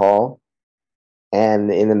Scott Hall, and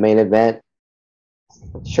in the main event,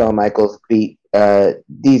 Shawn Michaels beat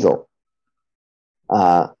Diesel.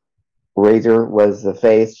 Razor was the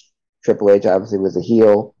face. Triple H obviously was a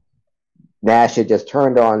heel. Nash had just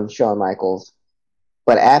turned on Shawn Michaels.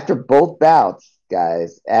 But after both bouts,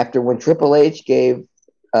 guys, after when Triple H gave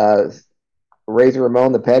Razor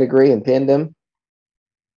Ramon the pedigree and pinned him,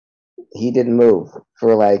 he didn't move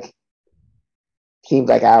for seemed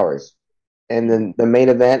like hours. And then the main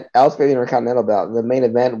event, elsewhere the Intercontinental belt, the main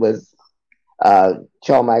event was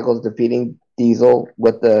Shawn Michaels defeating Diesel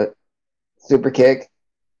with the super kick.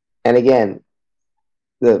 And again,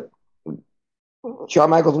 the Shawn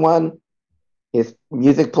Michaels won, his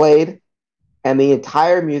music played, and the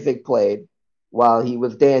entire music played while he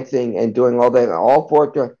was dancing and doing all that, all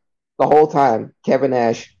for the whole time. Kevin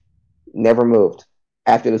Nash never moved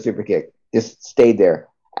after the super kick, just stayed there.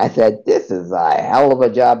 I said, this is a hell of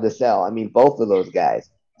a job to sell. I mean, both of those guys.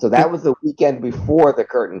 So that was the weekend before the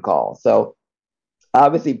curtain call. So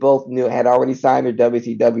obviously both had already signed their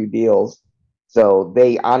WCW deals. So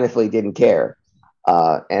they honestly didn't care.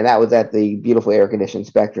 And that was at the beautiful air-conditioned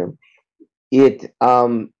Spectrum. It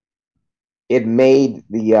made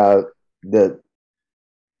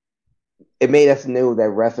it made us know that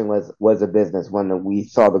wrestling was a business when we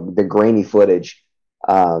saw the grainy footage.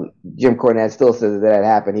 Jim Cornette still says that had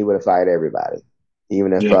happened, he would have fired everybody,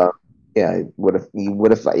 even if he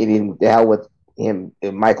would have. He didn't the hell with him.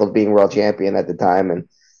 Michaels being world champion at the time, and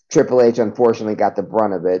Triple H unfortunately got the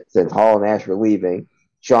brunt of it since Hall and Nash were leaving.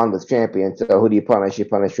 Shawn was champion, so who do you punish? You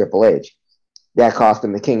punish Triple H. That cost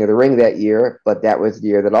him the King of the Ring that year, but that was the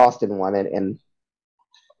year that Austin won it, and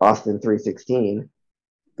Austin 316.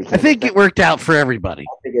 I think it worked out for everybody.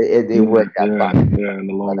 I think it worked out fine. Yeah, in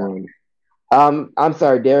the long run. I'm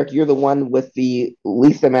sorry, Derek. You're the one with the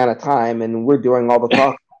least amount of time, and we're doing all the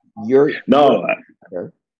talk.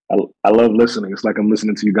 I love listening. It's like I'm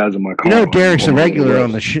listening to you guys in my car. You know, Derek's a regular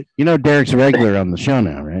on the show. Derek's a regular on the show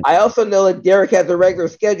now, right? I also know that Derek has a regular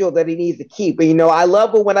schedule that he needs to keep. But I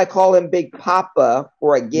love it when I call him Big Papa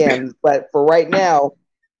but for right now,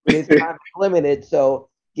 his time is limited. So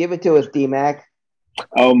give it to us, D-Mac.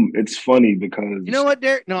 It's funny because you know what,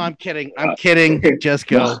 Derek? No, I'm kidding. I'm kidding. Just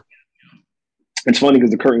go. It's funny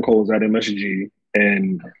because the curtain call was at MSG,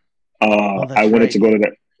 and I wanted to go to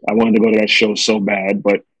that. I wanted to go to that show so bad,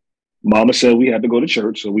 but Mama said we had to go to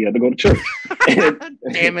church, so we had to go to church.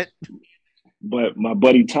 Damn it! But my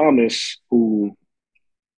buddy Thomas, who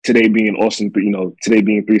today being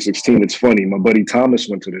 316, it's funny. My buddy Thomas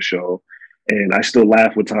went to the show, And I still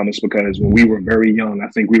laugh with Thomas because when we were very young, I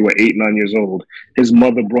think we were 8, 9 years old, his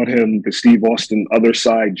mother brought him the Steve Austin Other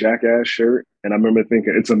Side Jackass shirt. And I remember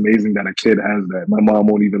thinking, it's amazing that a kid has that. My mom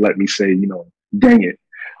won't even let me say, dang it.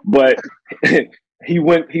 But he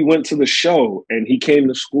went to the show and he came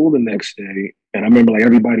to school the next day. And I remember like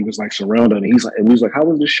everybody was like surrounding him. And we was like, how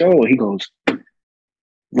was the show? And he goes,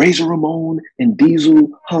 Razor Ramon and Diesel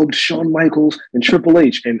hugged Shawn Michaels and Triple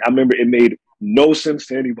H. And I remember it made no sense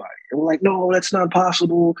to anybody. And we're like, no, that's not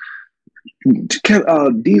possible.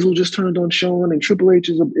 Diesel just turned on Shawn and Triple H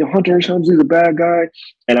is Hunter H. Helmsley's a bad guy.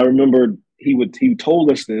 And I remember he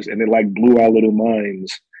told us this and it like blew our little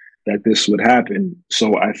minds that this would happen.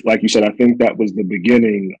 So like you said, I think that was the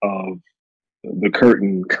beginning of the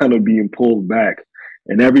curtain kind of being pulled back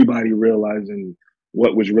and everybody realizing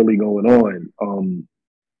what was really going on.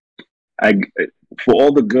 For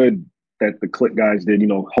all the good that the Click guys did,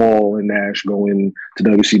 Hall and Nash going to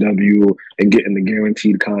WCW and getting the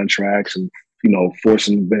guaranteed contracts and,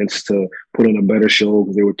 forcing Vince to put on a better show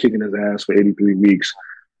because they were kicking his ass for 83 weeks.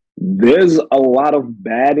 There's a lot of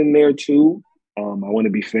bad in there too. I want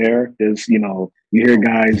to be fair. There's, you hear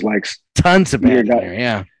guys like tons of bad in there,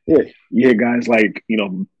 yeah. You hear guys like,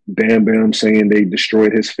 Bam Bam saying they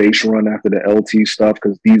destroyed his face run after the LT stuff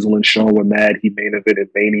because Diesel and Shawn were mad he main evented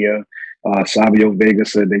Mania. Savio Vega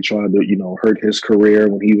said they tried to, hurt his career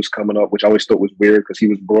when he was coming up, which I always thought was weird because he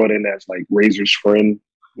was brought in as like Razor's friend.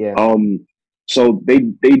 Yeah. So they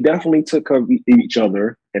definitely took care of each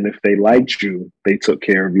other, and if they liked you, they took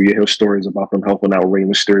care of you. You hear stories about them helping out Rey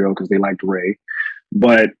Mysterio because they liked Rey.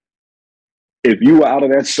 But if you were out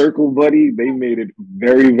of that circle, buddy, they made it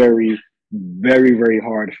very, very, very, very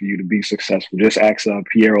hard for you to be successful. Just ask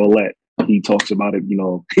Pierre Olette. He talks about it,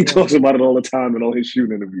 he talks about it all the time in all his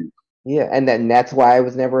shoot interviews. Yeah, and that's why I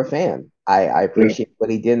was never a fan. I appreciate what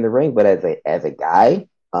he did in the ring, but as a guy,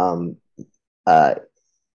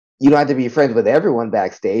 you don't have to be friends with everyone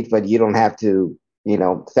backstage, but you don't have to,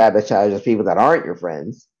 sabotage those people that aren't your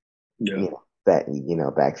friends. Yeah.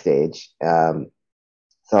 Backstage.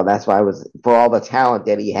 So that's why I was, for all the talent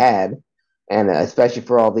that he had, and especially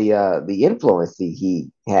for all the influence he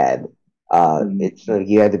had,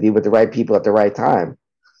 you had to be with the right people at the right time.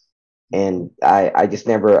 And I just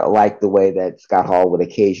never liked the way that Scott Hall would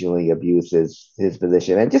occasionally abuse his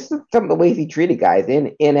position, and just some of the ways he treated guys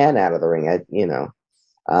in and out of the ring.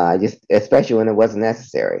 Just especially when it wasn't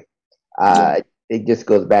necessary. It just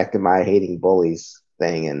goes back to my hating bullies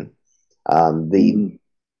thing, and the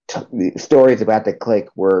stories about the Click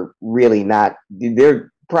were really not.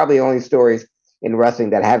 They're probably only stories in wrestling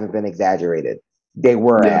that haven't been exaggerated. They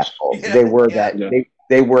were assholes. They were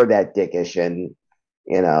they were that dickish, and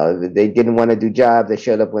they didn't want to do jobs. They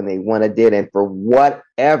showed up when they wanted it, and for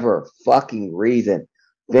whatever fucking reason,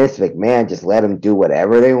 Vince McMahon just let them do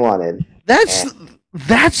whatever they wanted. That's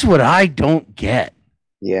what I don't get.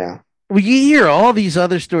 Yeah. Well, you hear all these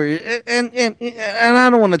other stories, and I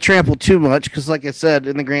don't want to trample too much because, like I said,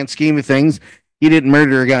 in the grand scheme of things, he didn't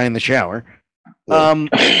murder a guy in the shower. Yeah.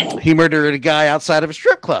 He murdered a guy outside of a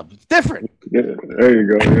strip club. It's different. Yeah, there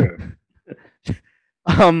you go.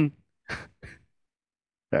 Yeah.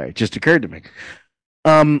 Sorry, it just occurred to me.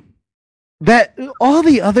 That all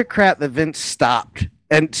the other crap that Vince stopped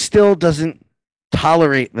and still doesn't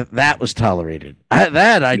tolerate that was tolerated.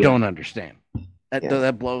 I don't understand.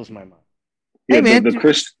 That blows my mind. Yeah, hey man, the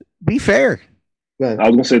Chris, be fair. I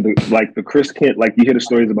was gonna say the Chris you hear the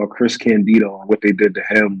stories about Chris Candido and what they did to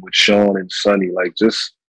him with Shawn and Sonny,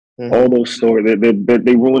 all those stories.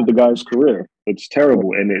 They ruined the guy's career. It's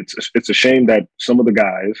terrible, and it's a shame that some of the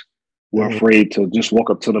guys were afraid to just walk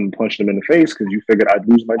up to them and punch them in the face because you figured I'd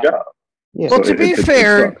lose my job. Yeah. Well, to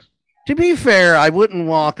be fair, I wouldn't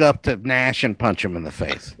walk up to Nash and punch him in the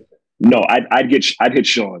face. No, I'd hit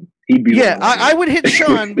Shawn. He'd be I would hit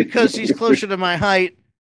Shawn because he's closer to my height,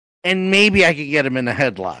 and maybe I could get him in a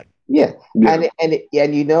headlock. Yeah. And it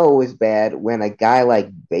was bad when a guy like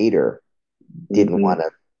Vader didn't want to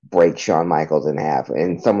break Shawn Michaels in half,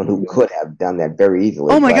 and someone who could have done that very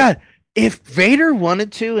easily. Oh my God! If Vader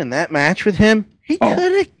wanted to in that match with him, he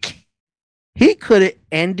could have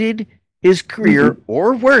ended his career,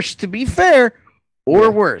 or worse. To be fair,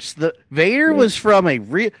 worse. The Vader was from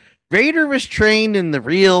Vader was trained in the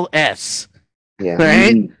real S, right?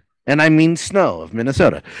 Mm-hmm. And I mean Snow of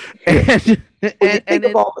Minnesota. When you think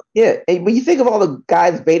of all the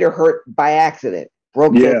guys Vader hurt by accident,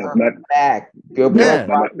 broke his back, broke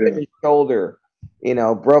his shoulder,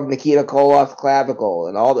 broke Nikita Koloff's clavicle,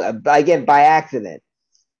 and all again by accident,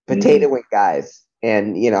 potato-ing guys.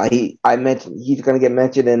 And I mentioned he's going to get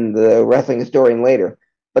mentioned in the wrestling historian later.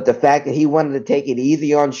 But the fact that he wanted to take it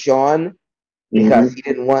easy on Shawn because he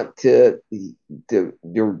didn't want to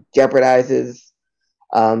jeopardize his.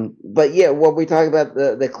 But yeah, what we talk about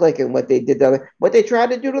the Click and what they did, what they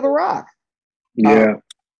tried to do to The Rock. Yeah,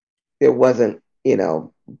 it wasn't,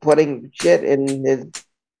 putting shit in his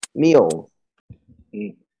meals.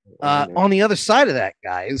 On the other side of that,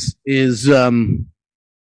 guys, is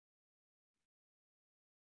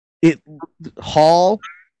Hall,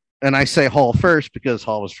 and I say Hall first because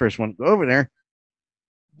Hall was the first one to go over there,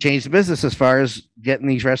 changed the business as far as getting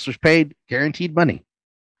these wrestlers paid guaranteed money.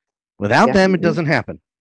 Without them, it doesn't happen.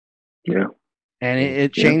 Yeah. And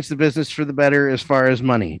it changed the business for the better as far as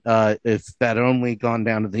money. If that had only gone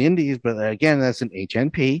down to the indies, but again, that's an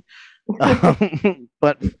HNP.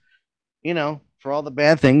 But, for all the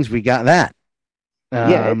bad things, we got that.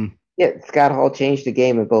 Scott Hall changed the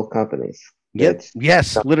game in both companies.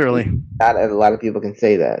 Yes, literally. Not a lot of people can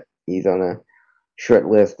say that. He's on a short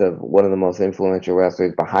list of one of the most influential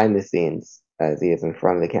wrestlers behind the scenes as he is in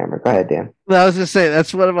front of the camera. Go ahead, Dan. Well, I was going to say,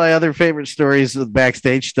 that's one of my other favorite stories with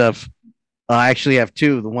backstage stuff. I actually have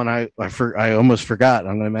two. The one I almost forgot,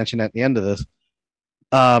 I'm going to mention at the end of this,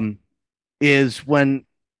 is when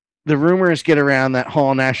the rumors get around that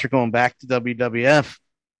Hall and Nash are going back to WWF,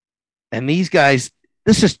 and these guys,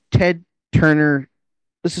 this is Turner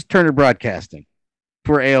Broadcasting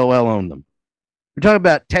before AOL owned them. We're talking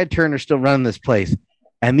about Ted Turner still running this place,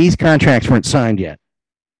 and these contracts weren't signed yet.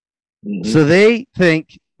 Mm-hmm. So they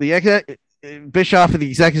think Bischoff and the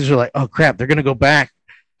executives are like, oh crap, they're going to go back,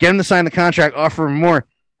 get him to sign the contract, offer him more,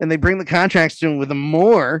 and they bring the contracts to him with a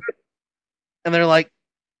more, and they're like,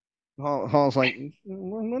 Hall's like,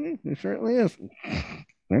 more money? It certainly is.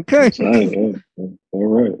 Okay. All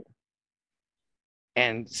right.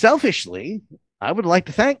 And selfishly, I would like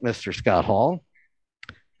to thank Mr. Scott Hall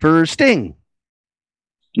for Sting.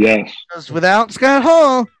 Yes. Because without Scott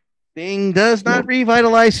Hall, Sting does not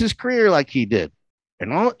revitalize his career like he did.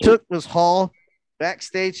 And all it took was Hall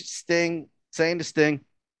backstage, Sting saying to Sting,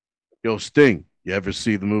 yo, Sting, you ever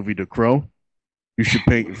see the movie The Crow? You should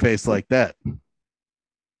paint your face like that.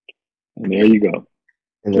 And there you go.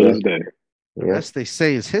 And the rest they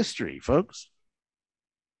say is history, folks.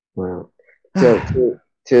 Well,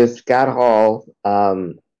 to Scott Hall,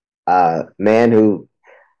 man who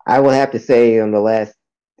I will have to say in the last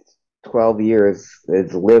 12 years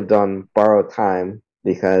has lived on borrowed time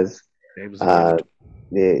because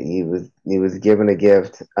he was given a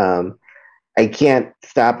gift. I can't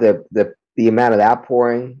stop the amount of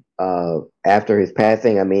outpouring after his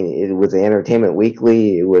passing. I mean, it was an Entertainment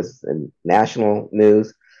Weekly. It was national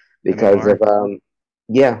news because of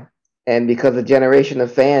and because a generation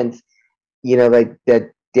of fans, like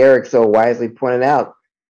that Derek so wisely pointed out,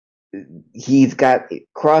 he's got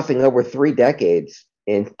crossing over 3 decades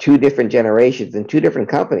in 2 different generations in 2 different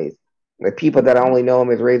companies. Like people that only know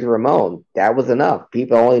him as Razor Ramon, that was enough.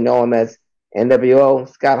 People only know him as NWO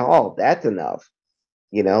Scott Hall, that's enough.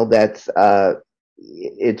 That's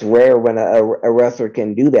it's rare when a wrestler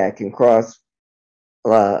can do that, can cross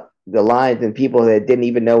the lines, and people that didn't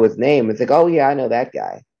even know his name, it's like, oh yeah, I know that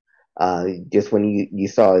guy. Just when you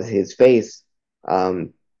saw his face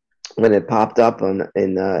when it popped up in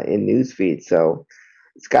news feeds. So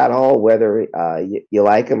Scott Hall, whether you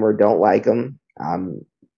like him or don't like him,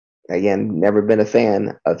 again, never been a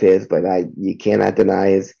fan of his, but you cannot deny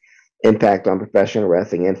his impact on professional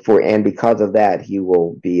wrestling, and because of that, he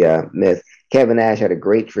will be missed. Kevin Nash had a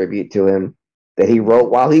great tribute to him that he wrote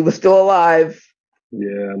while he was still alive.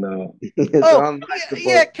 Yeah, I know.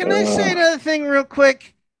 Yeah. Can I say another thing real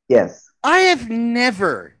quick? Yes. I have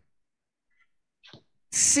never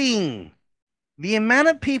seen the amount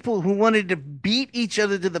of people who wanted to beat each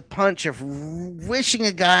other to the punch of wishing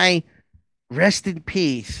a guy rest in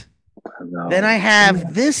peace than I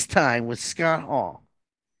have this time with Scott Hall.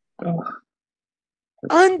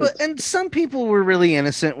 And some people were really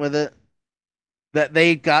innocent with it, that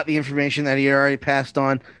they got the information that he had already passed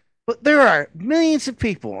on. But there are millions of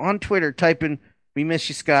people on Twitter typing, "We miss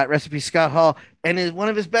you, Scott. Recipe Scott Hall." And one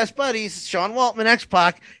of his best buddies, Sean Waltman,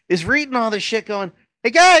 X-Pac, is reading all this shit going,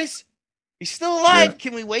 "Hey, guys, he's still alive. Yeah.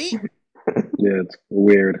 Can we wait?" Yeah, it's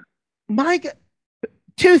weird. My God.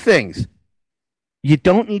 2 things. You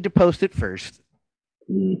don't need to post it first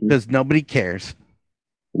because nobody cares.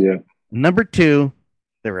 Yeah. Number 2,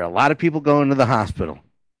 there were a lot of people going to the hospital.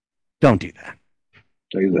 Don't do that.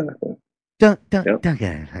 Exactly. Don't get in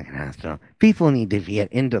the fucking hospital. People need to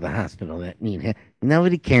get into the hospital that need help.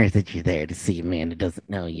 Nobody cares that you're there to see a man that doesn't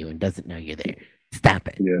know you and doesn't know you're there. Stop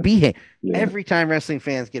it. Yeah. Behave. Yeah. Every time wrestling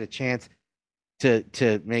fans get a chance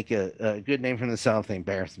to make a good name for themselves, they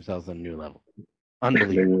embarrass themselves on a new level.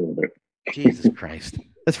 Unbelievable. Jesus Christ.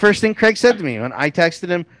 That's the first thing Craig said to me when I texted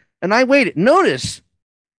him And I waited. Notice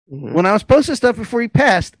when I was posting stuff before he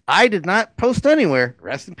passed, I did not post anywhere.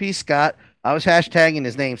 Rest in peace, Scott. I was hashtagging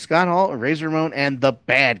his name, Scott Hall, and Razor Ramon, and the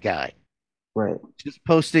bad guy. Right. Just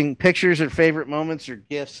posting pictures or favorite moments or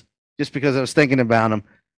gifs just because I was thinking about him.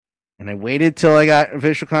 And I waited till I got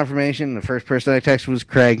official confirmation. The first person I texted was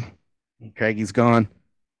Craig. And Craig's gone.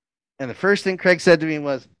 And the first thing Craig said to me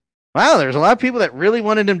was, wow, there's a lot of people that really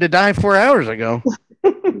wanted him to die 4 hours ago.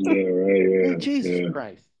 Yeah, right. Yeah. Jesus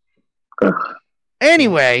Christ.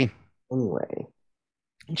 Anyway,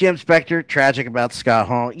 Jim Spector, tragic about Scott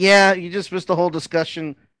Hall. Yeah, you just missed the whole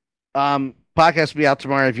discussion. Podcast will be out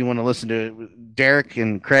tomorrow if you want to listen to it. Derek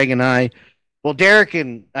and Craig and I. Well, Derek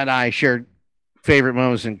and I shared favorite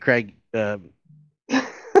moments, and Craig, you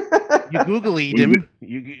Googled him,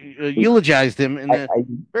 you eulogized him in a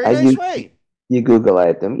very nice way. You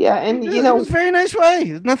Googled him, yeah, and it was a very nice way.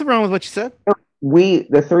 There's nothing wrong with what you said. We,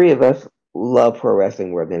 the three of us, love pro wrestling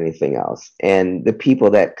more than anything else, and the people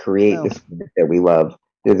that create this that we love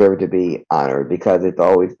deserve to be honored because it's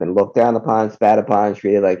always been looked down upon, spat upon,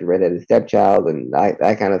 treated like the redheaded stepchild, and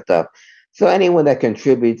that kind of stuff. So anyone that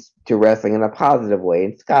contributes to wrestling in a positive way,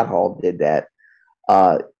 and Scott Hall did that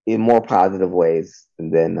in more positive ways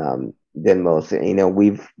than most. You know,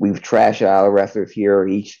 we've trashed out wrestlers here.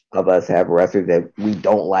 Each of us have wrestlers that we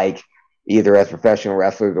don't like, either as professional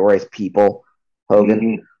wrestlers or as people.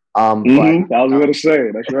 Hogan. But, I was going to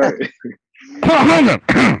say, that's right.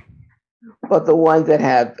 But the ones that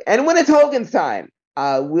have, and when it's Hogan's time,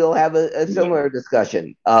 we'll have a similar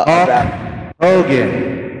discussion about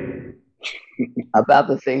Hogan, about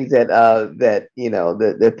the things that you know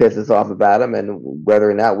that piss us off about him, and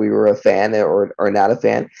whether or not we were a fan or not a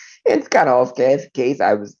fan. In Scott Hall's case,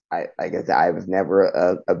 I guess I was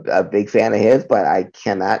never a big fan of his, but I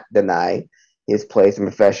cannot deny his place in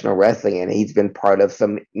professional wrestling, and he's been part of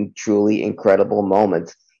some truly incredible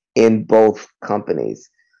moments in both companies.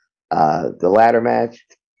 The ladder match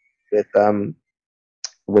with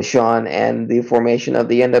Shawn and the formation of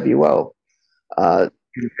the NWO.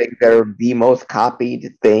 Two things that are the most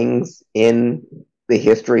copied things in the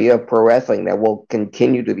history of pro wrestling that will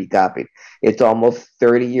continue to be copied. It's almost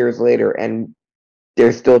 30 years later, and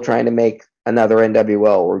they're still trying to make another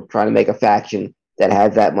NWO or trying to make a faction that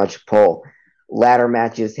has that much pull. Ladder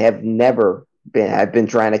matches have been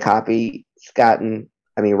trying to copy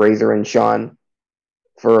Razor and Shawn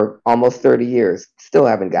for almost 30 years. Still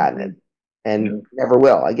haven't gotten it, and never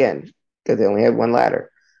will again because they only had one ladder.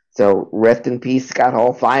 So rest in peace, Scott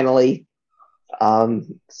Hall. Finally.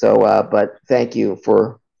 But thank you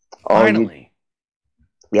for all finally.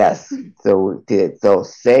 Yes. So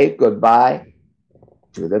say goodbye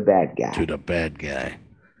to the bad guy. To the bad guy.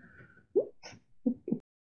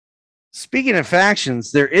 Speaking of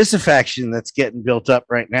factions, there is a faction that's getting built up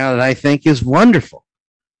right now that I think is wonderful.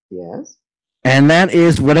 Yes. And that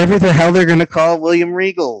is whatever the hell they're going to call William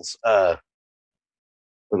Regal's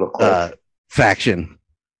faction.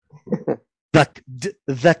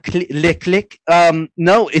 the click.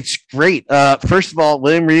 No, it's great. First of all,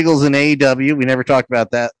 William Regal's in AEW. We never talked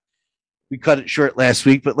about that. We cut it short last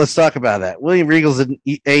week, but let's talk about that. William Regal's in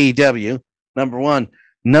AEW, number one.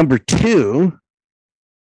 Number two,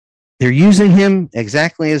 they're using him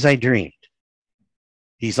exactly as I dreamed.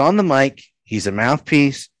 He's on the mic, he's a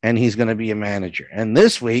mouthpiece, and he's going to be a manager. And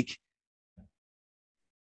this week,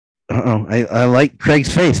 I like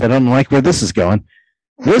Craig's face. I don't like where this is going.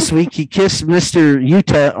 This week, he kissed Mr.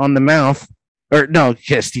 Utah on the mouth. Or no,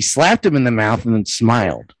 kissed. He slapped him in the mouth and then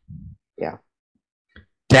smiled. Yeah.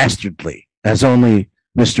 Dastardly, as only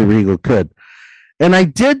Mr. Regal could. And I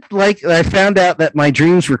found out that my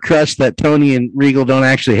dreams were crushed that Tony and Regal don't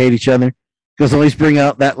actually hate each other. Because I always bring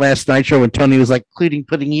out that last Nitro when Tony was like, including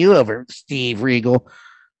putting you over, Steve Regal.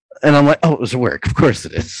 And I'm like, oh, it was work. Of course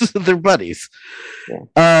it is. They're buddies.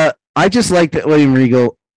 Yeah. I just like that William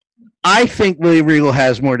Regal. I think William Regal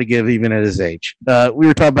has more to give even at his age. We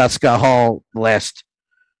were talking about Scott Hall the last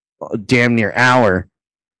damn near hour.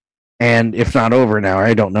 And if not over an hour,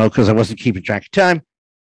 I don't know because I wasn't keeping track of time.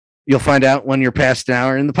 You'll find out when you're past an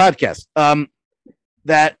hour in the podcast.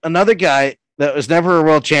 That another guy that was never a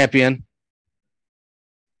world champion.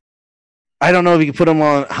 I don't know if you can put him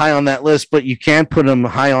high on that list, but you can put him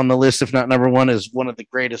high on the list, if not number one, as one of the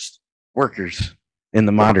greatest workers in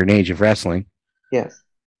the modern age of wrestling. Yes.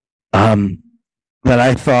 That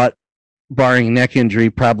I thought, barring neck injury,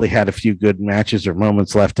 probably had a few good matches or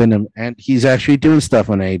moments left in him, and he's actually doing stuff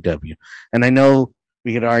on AEW. And I know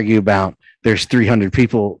we could argue about there's 300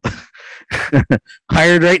 people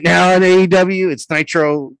hired right now on AEW. It's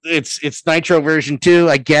Nitro. It's Nitro version 2.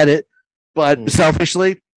 I get it, but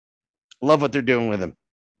selfishly, love what they're doing with him.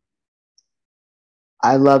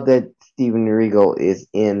 I love that Steven Regal is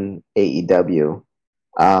in AEW.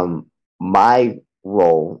 My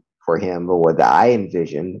role for him, or what I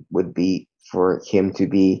envision, would be for him to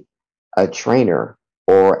be a trainer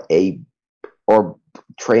or or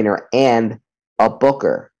trainer and a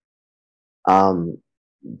booker.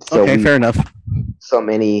 Okay, fair enough. So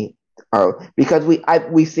many are because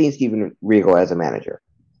we've seen Steven Regal as a manager,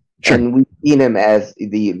 Sure. and we've seen him as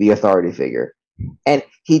the authority figure, and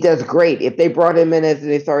he does great. If they brought him in as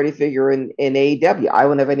an authority figure in AEW, I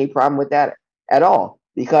wouldn't have any problem with that at all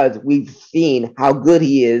because we've seen how good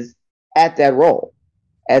he is at that role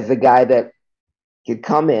as the guy that could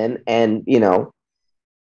come in and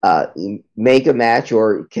make a match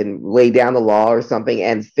or can lay down the law or something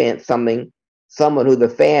and someone who the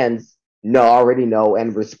fans already know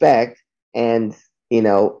and respect, and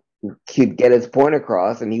could get his point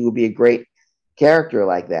across, and he would be a great character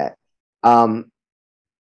like that.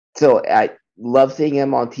 So I love seeing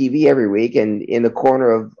him on TV every week, and in the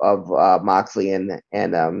corner of Moxley and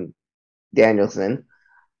Danielson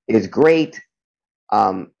is great.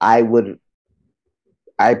 I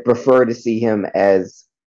prefer to see him as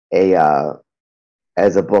a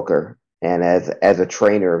booker and as a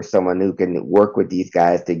trainer, someone who can work with these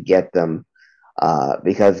guys to get them,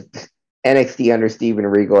 because NXT under Steven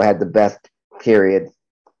Regal had the best period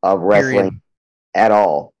of wrestling at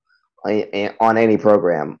all on any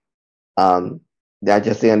program. Not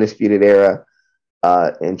just the Undisputed Era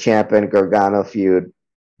and Ciampa and Gargano feud,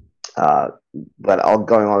 but all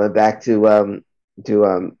going all the way back to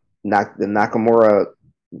the Nakamura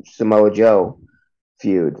Samoa Joe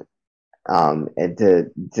feud, and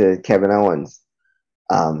to Kevin Owens.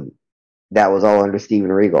 That was all under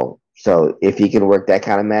Steven Regal. So if he can work that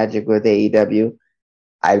kind of magic with AEW,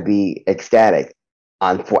 I'd be ecstatic.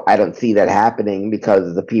 I don't see that happening because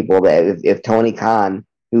of the people that if Tony Khan,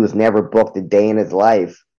 who's never booked a day in his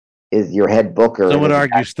life, is your head booker. I would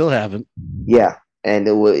argue still haven't. Yeah, and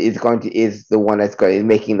is the one that's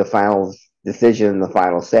making the final decision, the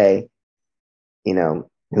final say.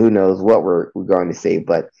 Who knows what we're going to see,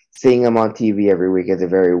 but seeing him on TV every week is a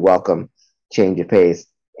very welcome change of pace.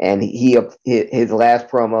 And his last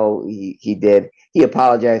promo he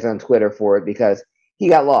apologized on Twitter for it because he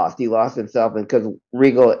got lost. He lost himself, and because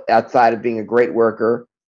Regal, outside of being a great worker,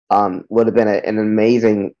 would have been an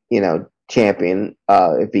amazing champion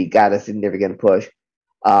if he got a significant push,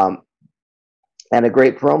 and a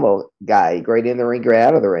great promo guy, great in the ring, great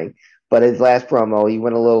out of the ring. But his last promo, he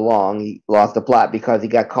went a little long. He lost the plot because he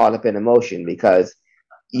got caught up in emotion, because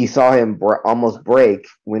you saw him almost break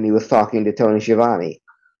when he was talking to Tony Schiavone,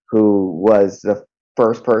 who was one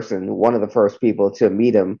of the first people to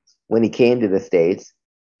meet him when he came to the States,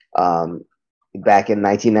 back in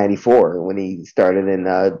 1994 when he started in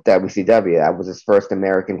WCW. That was his first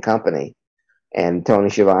American company. And Tony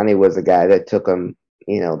Schiavone was the guy that took him,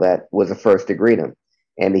 that was the first to greet him.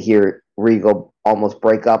 And to hear Regal almost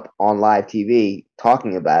break up on live TV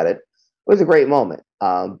talking about it was a great moment.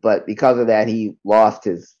 But because of that, he lost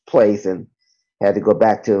his place and had to go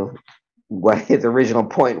back to what his original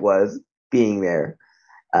point was, being there.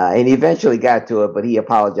 And he eventually got to it, but he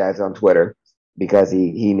apologized on Twitter because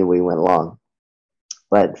he knew he went long.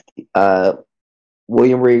 But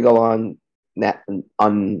William Regal on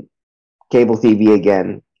cable TV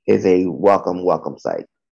again is a welcome sight.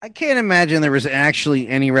 I can't imagine there was actually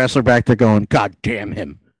any wrestler back there going, God damn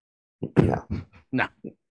him. No.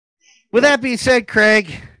 With that being said,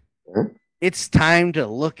 Craig, it's time to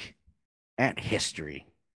look at history.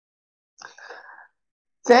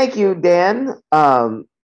 Thank you, Dan.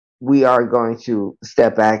 We are going to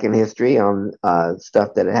step back in history on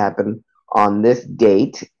stuff that happened on this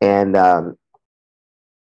date, and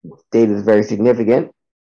date is very significant.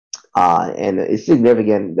 And it's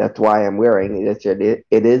significant. That's why I'm wearing it.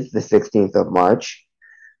 It is the 16th of March,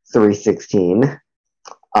 316.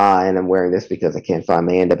 And I'm wearing this because I can't find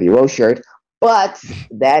my NWO shirt. But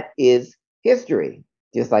that is history,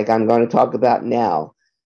 just like I'm going to talk about now.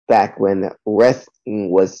 Back when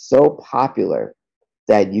wrestling was so popular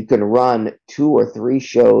that you can run 2 or 3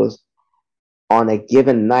 shows on a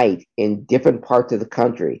given night in different parts of the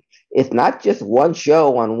country. It's not just one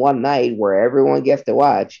show on one night where everyone gets to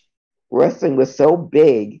watch. Wrestling was so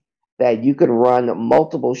big that you could run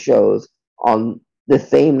multiple shows on the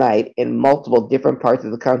same night in multiple different parts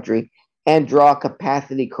of the country and draw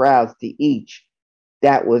capacity crowds to each.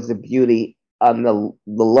 That was the beauty and the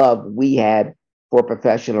love we had for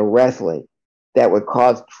professional wrestling. That would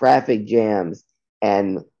cause traffic jams,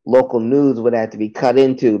 and local news would have to be cut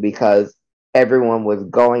into because everyone was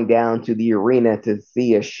going down to the arena to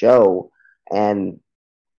see a show. And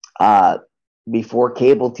before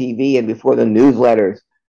cable TV and before the newsletters,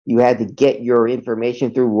 you had to get your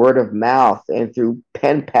information through word of mouth and through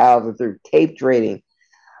pen pals and through tape trading.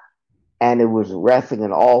 And it was wrestling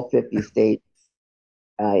in all 50 states,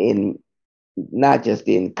 in not just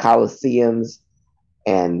in coliseums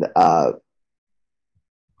and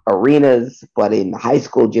arenas, but in high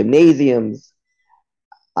school gymnasiums.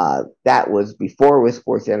 That was before it was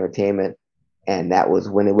sports entertainment, and that was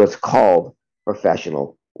when it was called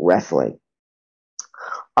professional wrestling.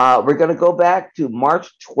 We're going to go back to March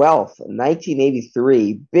 12th,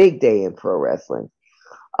 1983, big day in pro wrestling.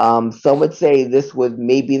 Some would say this was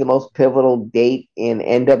maybe the most pivotal date in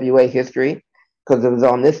NWA history because it was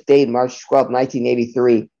on this date, March 12th,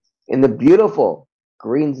 1983, in the beautiful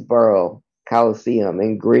Greensboro Coliseum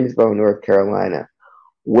in Greensboro, North Carolina,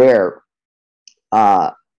 where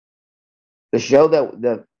the show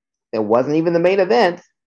that wasn't even the main event,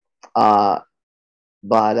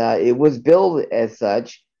 but it was billed as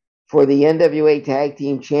such for the NWA Tag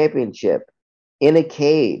Team Championship in a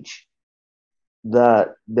cage.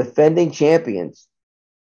 The defending champions,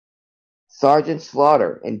 Sergeant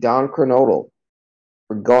Slaughter and Don Kernodle,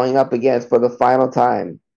 were going up against, for the final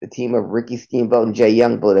time, the team of Ricky Steamboat and Jay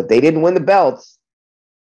Youngblood. If they didn't win the belts,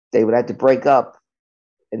 they would have to break up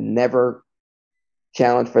and never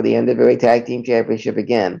challenge for the NWA Tag Team Championship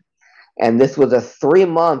again. And this was a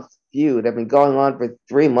 3-month feud. They've been going on for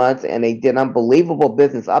 3 months, and they did unbelievable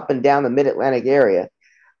business up and down the Mid-Atlantic area.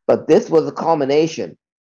 But this was a culmination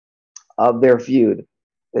of their feud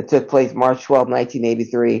that took place March 12,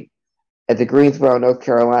 1983 at the Greensboro, North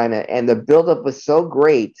Carolina. And the buildup was so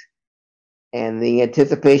great and the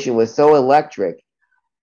anticipation was so electric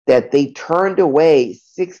that they turned away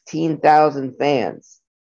 16,000 fans.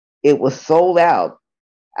 It was sold out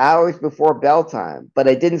hours before bell time, but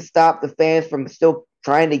it didn't stop the fans from still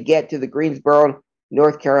trying to get to the Greensboro,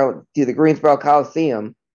 North Carolina, to the Greensboro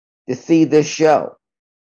Coliseum to see this show.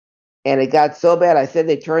 And it got so bad, I said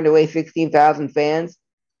they turned away 16,000 fans.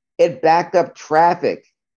 It backed up traffic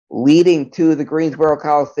leading to the Greensboro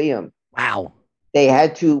Coliseum. Wow. They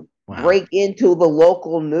had to break into the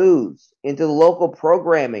local news, into the local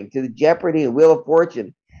programming, to the Jeopardy and Wheel of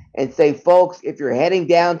Fortune, and say, folks, if you're heading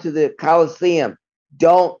down to the Coliseum,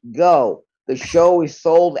 don't go. The show is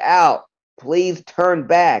sold out. Please turn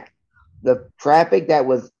back. The traffic that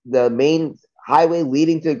was the main highway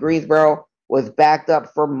leading to Greensboro was backed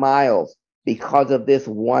up for miles because of this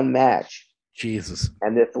one match. Jesus.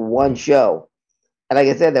 And this one show. And like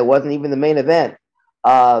I said, that wasn't even the main event.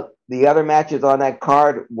 The other matches on that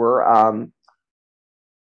card were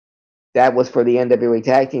that was for the NWA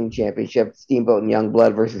Tag Team Championship, Steamboat and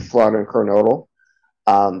Youngblood versus Slaughter and Kernodle.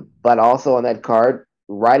 But also on that card,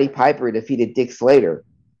 Roddy Piper defeated Dick Slater.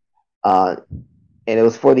 And it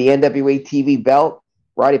was for the NWA TV belt.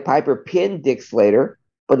 Roddy Piper pinned Dick Slater,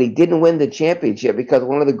 but he didn't win the championship because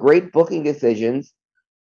one of the great booking decisions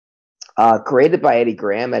created by Eddie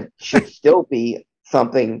Graham, that should still be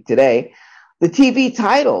something today, the TV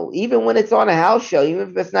title, even when it's on a house show,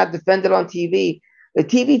 even if it's not defended on TV, the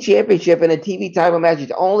TV championship and a TV title match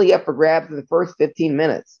is only up for grabs in the first 15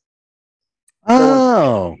 minutes.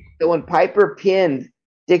 Oh. So when Piper pinned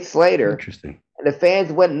Dick Slater, interesting, and the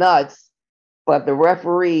fans went nuts, but the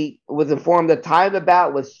referee was informed the time of the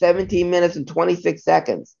bout was 17 minutes and 26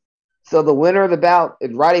 seconds. So the winner of the bout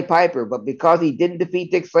is Roddy Piper, but because he didn't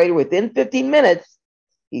defeat Dick Slater within 15 minutes,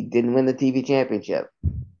 he didn't win the TV championship.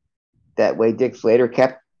 That way, Dick Slater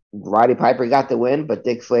kept, Roddy Piper got the win, but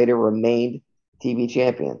Dick Slater remained TV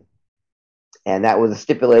champion. And that was a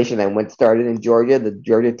stipulation that went started in Georgia, the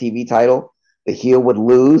Georgia TV title. The heel would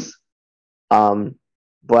lose,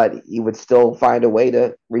 but he would still find a way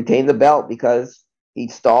to retain the belt because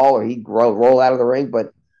he'd stall or he'd roll out of the ring,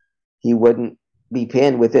 but he wouldn't be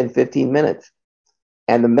pinned within 15 minutes.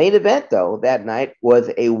 And the main event, though, that night was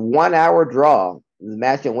a 1-hour draw. The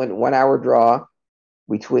match that went 1-hour draw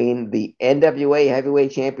between the NWA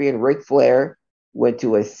heavyweight champion Ric Flair, went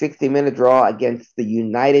to a 60-minute draw against the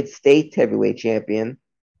United States heavyweight champion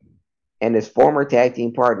and his former tag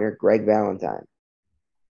team partner, Greg Valentine.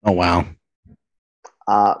 Oh, wow.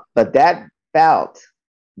 But that bout,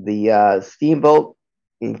 the Steamboat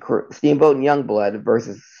and Youngblood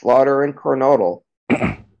versus Slaughter and Kernodle,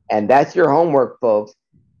 and that's your homework, folks.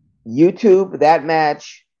 YouTube that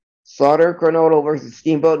match, Slaughter and Kernodle versus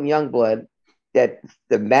Steamboat and Youngblood, that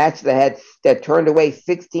the match that turned away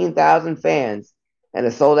 16,000 fans and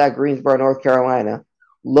a sold out Greensboro, North Carolina.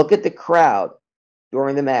 Look at the crowd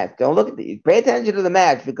during the match. Don't look at pay attention to the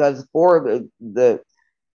match because four of the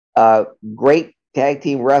great tag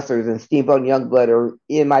team wrestlers and Steamboat and Youngblood are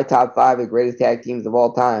in my top 5 of the greatest tag teams of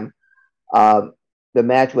all time. The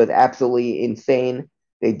match was absolutely insane.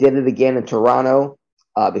 They did it again in Toronto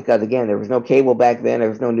because, again, there was no cable back then. There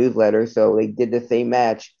was no newsletter. So they did the same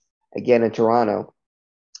match again in Toronto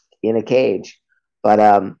in a cage.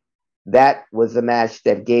 But that was the match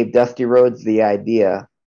that gave Dusty Rhodes the idea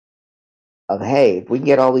of, hey, if we can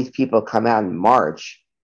get all these people to come out in March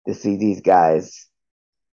to see these guys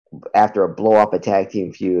after a blow up a tag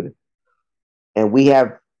team feud, and we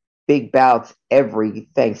have big bouts every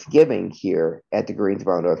Thanksgiving here at the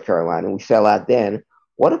Greensboro, North Carolina, and we sell out then,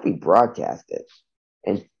 what if we broadcast it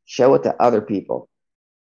and show it to other people?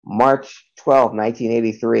 March 12,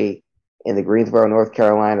 1983, in the Greensboro, North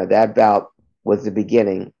Carolina, that bout was the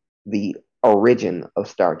beginning, the origin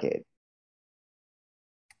of Starrcade.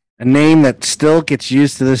 A name that still gets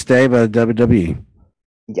used to this day by the WWE.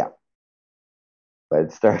 Yeah. But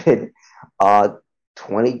it started almost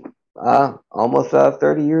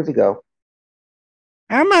 30 years ago.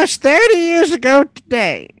 Almost 30 years ago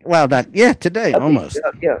today. Well, today, almost.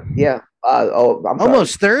 Yeah. I'm sorry.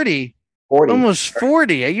 Almost 30? 40. Almost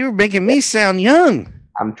 40. You're making me sound young.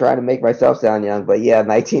 I'm trying to make myself sound young, but yeah,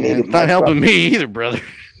 1980. It's not helping me either, brother.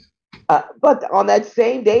 But on that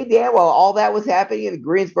same day, Dan, while all that was happening in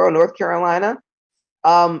Greensboro, North Carolina,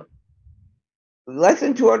 less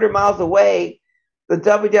than 200 miles away, the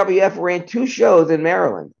WWF ran 2 shows in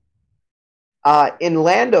Maryland. In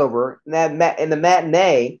Landover, in the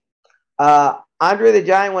matinee, Andre the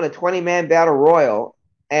Giant won a 20-man battle royal,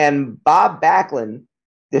 and Bob Backlund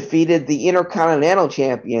defeated the Intercontinental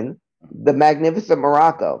Champion, the Magnificent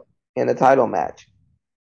Morocco, in a title match.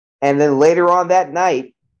 And then later on that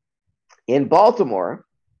night, in Baltimore,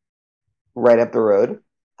 right up the road,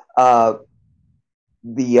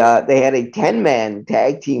 they had a 10-man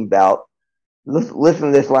tag team bout.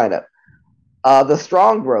 Listen to this lineup. The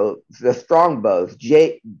Strongbows,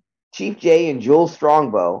 Chief J and Jules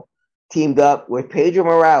Strongbow teamed up with Pedro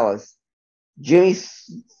Morales, Jimmy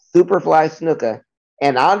Superfly Snuka,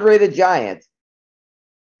 and Andre the Giant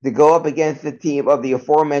to go up against the team of the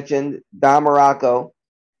aforementioned Don Morocco,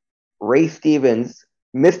 Ray Stevens,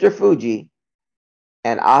 Mr. Fuji,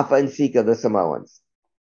 and Afa and Sika, the Samoans,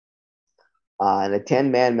 in a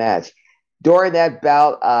 10-man match. During that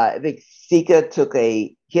bout, I think Sika took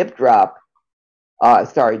a hip drop.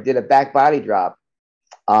 Did a back body drop,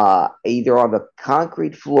 either on the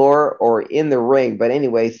concrete floor or in the ring. But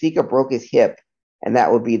anyway, Sika broke his hip, and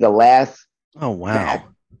that would be the last match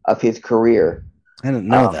of his career. I didn't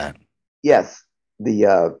know that. Yes,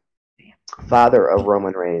 the father of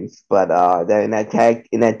Roman Reigns. But in that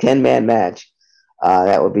 10-man match,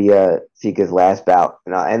 that would be Sika's last bout.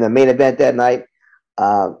 And the main event that night,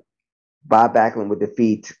 Bob Backlund would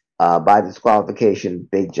defeat by disqualification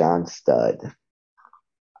Big John Studd.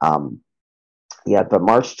 But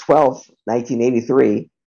March 12th, 1983,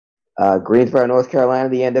 Greensboro, North Carolina,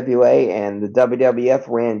 the NWA and the WWF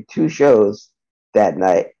ran 2 shows that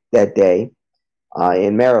day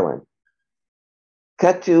in Maryland.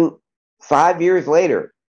 Cut to 5 years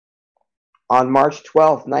later, on March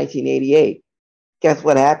 12th, 1988. Guess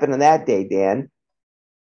what happened on that day, Dan?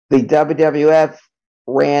 The WWF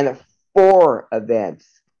ran 4 events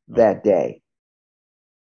that day,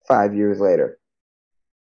 5 years later.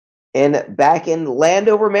 And back in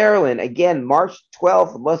Landover, Maryland, again, March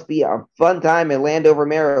 12th must be a fun time in Landover,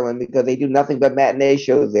 Maryland, because they do nothing but matinee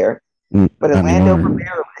shows there. But in Landover,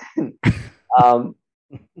 Maryland,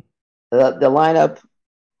 the lineup,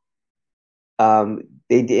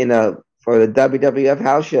 they did for the WWF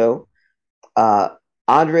house show,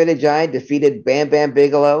 Andre the Giant defeated Bam Bam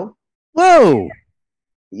Bigelow. Whoa!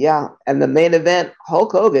 Yeah, and the main event,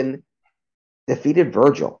 Hulk Hogan defeated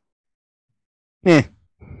Virgil. Yeah.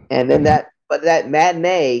 And then that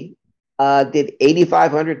matinee did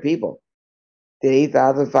 8,500 people. Did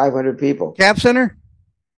 8,500 people. Cap Center?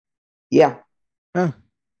 Yeah. Huh.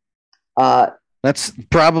 That's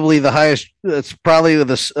probably the highest. That's probably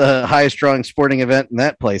the highest drawing sporting event in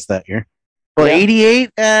that place that year. Well,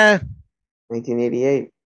 88. 1988.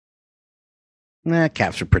 Nah,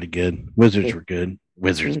 Caps are pretty good. Wizards were good.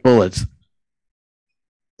 Wizards bullets.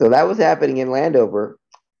 So that was happening in Landover.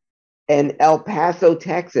 And El Paso,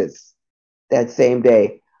 Texas, that same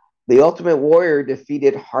day, the Ultimate Warrior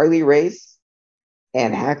defeated Harley Race,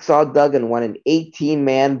 and Hacksaw Duggan won an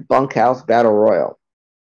 18-man bunkhouse battle royal.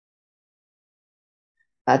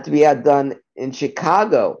 Not to be outdone, in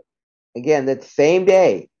Chicago, again, that same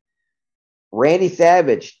day, Randy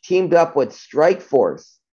Savage teamed up with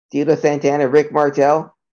Strikeforce, Tito Santana, Rick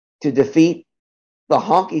Martel, to defeat the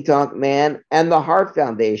Honky Tonk Man and the Hart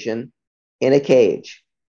Foundation in a cage.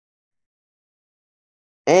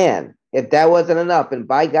 And if that wasn't enough, and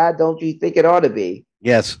by God, don't you think it ought to be?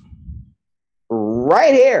 Yes.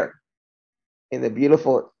 right here in the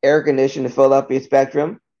beautiful air-conditioned Philadelphia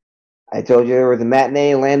Spectrum. I told you there was a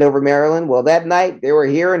matinee in Landover, Maryland. Well, that night they were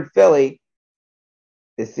here in Philly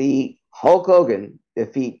to see Hulk Hogan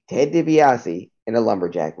defeat Ted DiBiase in a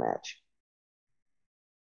lumberjack match.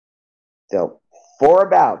 So 4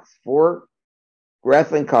 bouts, 4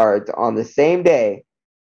 wrestling cards on the same day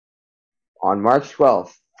on March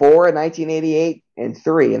 12th, 4 in 1988 and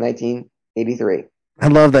 3 in 1983. I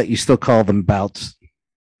love that you still call them bouts.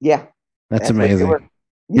 Yeah. That's amazing.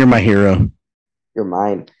 You're my hero. You're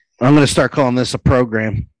mine. I'm going to start calling this a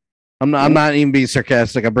program. I'm not even being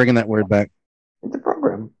sarcastic. I'm bringing that word back. It's a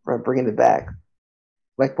program. We're bringing it back.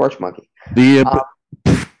 Like Porch Monkey.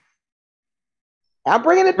 I'm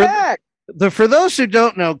bringing it back. For those who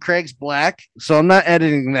don't know, Craig's black, so I'm not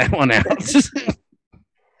editing that one out.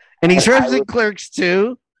 And he's referencing Clerks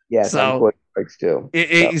too. Yes, I'm quoting Clerks too.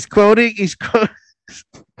 He's quoting.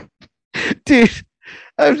 Dude,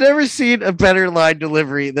 I've never seen a better line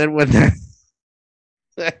delivery than when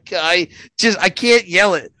that guy I can't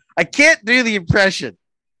yell it. I can't do the impression.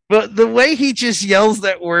 But the way he just yells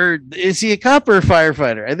that word, is he a cop or a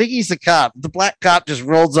firefighter? I think he's a cop. The black cop just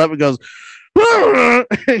rolls up and goes, and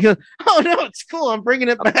he goes, oh no, it's cool. I'm bringing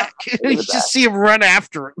it back. And you just see him run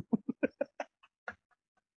after him.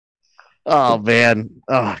 Oh man.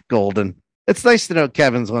 Oh, golden. It's nice to know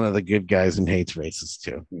Kevin's one of the good guys and hates racists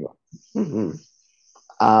too. Yeah.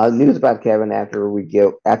 Mm-hmm. News about Kevin after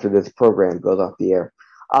this program goes off the air.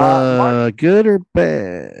 Good or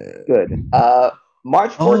bad? Good.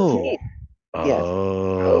 March 14th. Yes.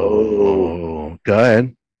 Oh, go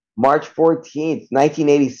ahead. March 14th,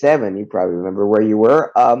 1987. You probably remember where you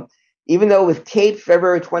were. Even though it was taped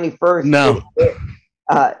February 21st. No.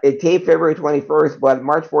 It taped February 21st, but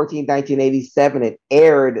March 14th, 1987, it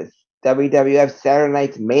aired WWF Saturday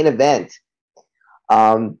Night's Main Event.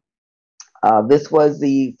 This was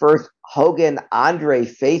the first Hogan-Andre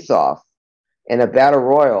face-off in a battle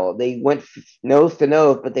royal. They went nose to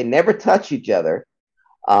nose, but they never touched each other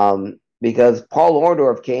because Paul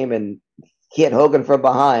Orndorff came and hit Hogan from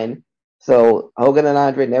behind. So Hogan and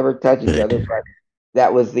Andre never touched each other, but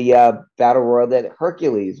that was the battle royal that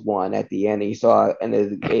Hercules won at the end. You saw an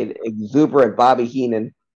exuberant Bobby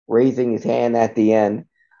Heenan raising his hand at the end.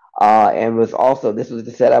 And this was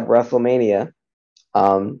to set up WrestleMania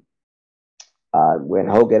when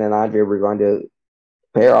Hogan and Andre were going to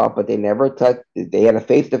pair off, but they never touched. They had a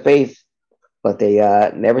face-to-face, but they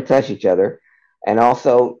never touched each other. And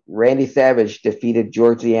also, Randy Savage defeated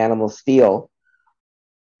George the Animal Steele.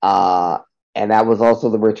 And that was also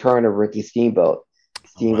the return of Ricky Steamboat.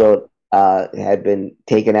 Steamboat had been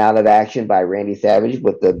taken out of action by Randy Savage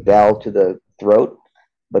with the bell to the throat.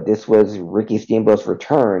 But this was Ricky Steamboat's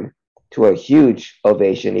return to a huge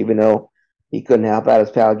ovation, even though he couldn't help out his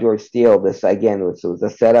pal George Steele. This, again, was a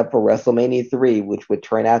setup for WrestleMania 3, which would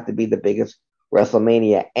turn out to be the biggest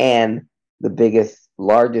WrestleMania and the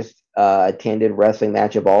largest attended wrestling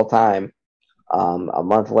match of all time a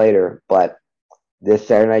month later. But this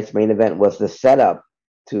Saturday Night's Main Event was the setup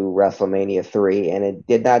to WrestleMania 3, and it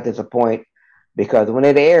did not disappoint because when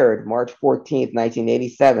it aired March 14th,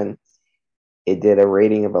 1987, it did a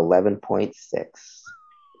rating of 11.6.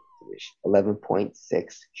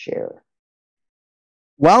 11.6 share.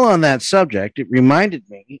 While on that subject, it reminded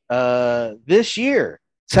me this year,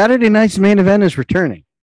 Saturday Night's Main Event is returning.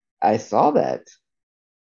 I saw that.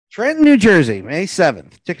 Trenton, New Jersey, May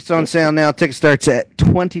 7th. Tickets on sale now. Ticket starts at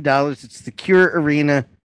 $20. It's the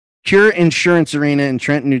Cure Insurance Arena in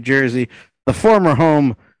Trenton, New Jersey, the former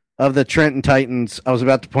home of the Trenton Titans. I was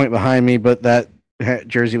about to point behind me, but that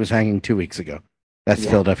jersey was hanging 2 weeks ago. That's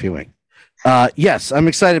Philadelphia Wing. Yes, I'm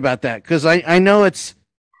excited about that because I know it's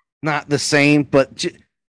not the same, but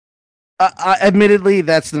admittedly,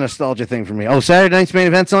 that's the nostalgia thing for me. Oh, Saturday Night's Main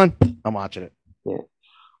Event's on? I'm watching it. Yeah.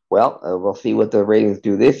 Well, we'll see what the ratings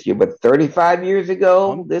do this year, but 35 years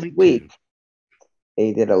ago this week,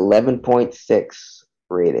 they did 11.6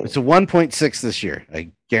 rating. It's a 1.6 this year.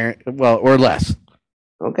 I guarantee, or less.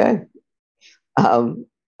 Okay.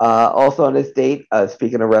 Also on this date,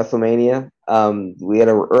 speaking of WrestleMania, we had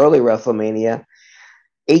an early WrestleMania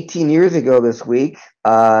 18 years ago this week.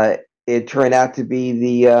 It turned out to be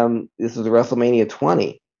this was WrestleMania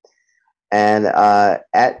 20 and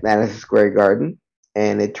at Madison Square Garden.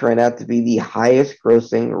 And it turned out to be the highest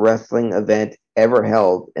grossing wrestling event ever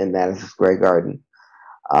held in Madison Square Garden.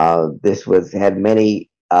 This had many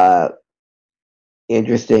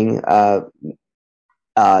interesting,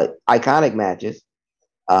 iconic matches,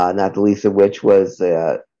 not the least of which was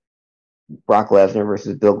Brock Lesnar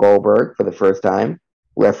versus Bill Goldberg for the first time,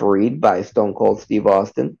 refereed by Stone Cold Steve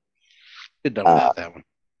Austin. Did not have that one.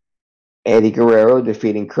 Eddie Guerrero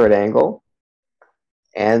defeating Kurt Angle,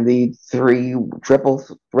 and the three triple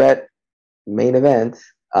threat main events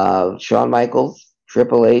of Shawn Michaels,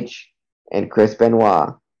 Triple H, and Chris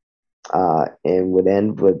Benoit, and would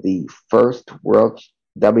end with the first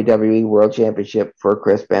WWE World Championship for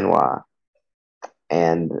Chris Benoit.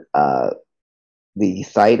 And the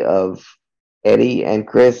sight of Eddie and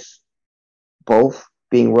Chris both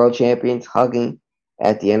being world champions, hugging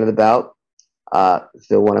at the end of the bout,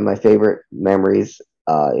 still one of my favorite memories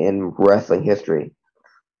in wrestling history.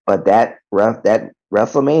 But that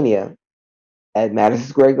WrestleMania at Madison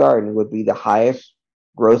Square Garden would be the highest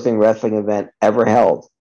grossing wrestling event ever held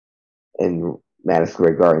in Madison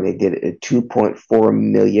Square Garden. They did it at $2.4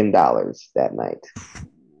 million that night.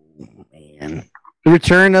 Man. The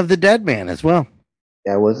Return of the Dead Man as well.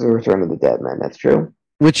 That was the Return of the Dead Man. That's true.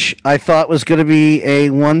 Which I thought was going to be a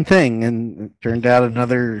one thing, and it turned out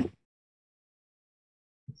another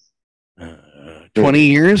 20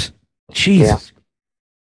 years. Jesus.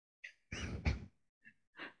 Yeah.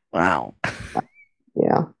 Wow.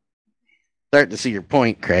 Yeah. Starting to see your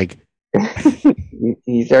point, Craig.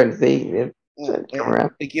 You starting to see it? I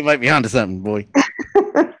think you might be onto something, boy.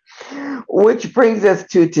 Which brings us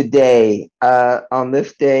to today. On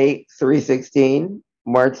this day, 3/16,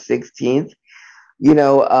 March 16th. You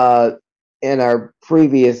know, in our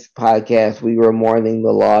previous podcast, we were mourning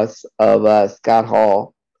the loss of Scott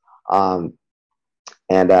Hall. And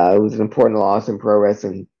it was an important loss in pro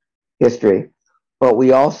wrestling history. But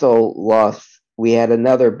we also we had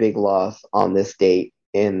another big loss on this date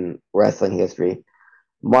in wrestling history.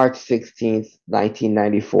 March 16th,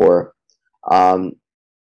 1994.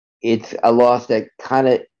 It's a loss that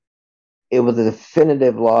it was a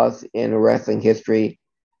definitive loss in wrestling history,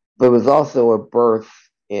 but it was also a birth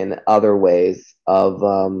in other ways of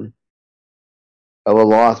a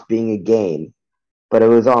loss being a gain. But it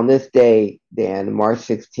was on this day, Dan, March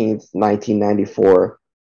 16th, 1994,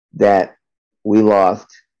 that we lost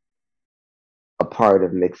a part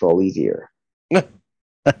of Mick Foley's ear. You're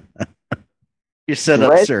set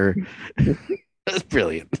up, sir. That's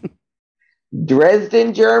brilliant.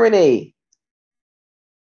 Dresden, Germany.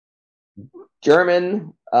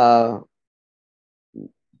 German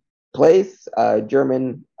place,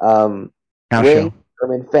 German house ring, show.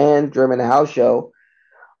 German fans, German house show,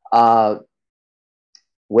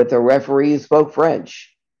 with a referee who spoke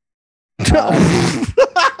French. I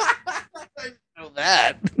know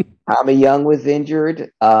that. Tommy Young was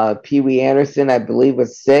injured. Pee Wee Anderson, I believe,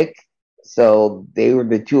 was sick. So they were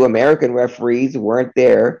the two American referees who weren't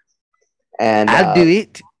there. And I'll do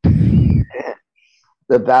it.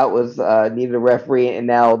 The bout was needed a referee, and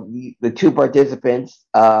now the two participants,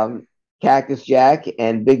 Cactus Jack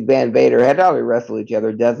and Big Van Vader, had already wrestled each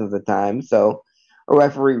other dozens of times. So a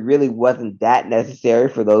referee really wasn't that necessary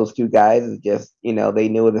for those two guys. It's just, they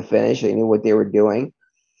knew the finish, they knew what they were doing,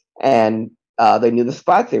 and they knew the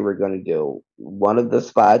spots they were going to do. One of the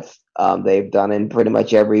spots they've done in pretty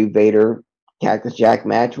much every Vader Cactus Jack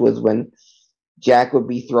match was when Jack would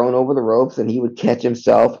be thrown over the ropes and he would catch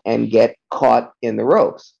himself and get caught in the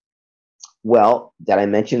ropes. Well, did I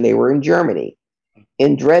mention they were in Germany?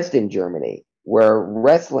 In Dresden, Germany, where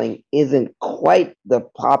wrestling isn't quite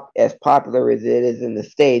as popular as it is in the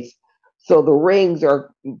States. So the rings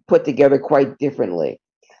are put together quite differently.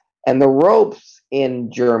 And the ropes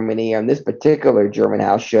in Germany on this particular German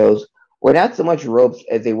house shows were not so much ropes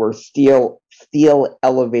as they were steel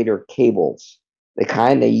elevator cables. The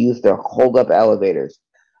kind they used to hold up elevators.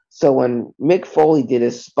 So when Mick Foley did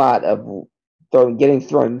his spot of getting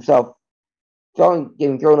thrown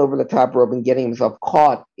over the top rope and getting himself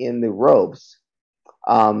caught in the ropes,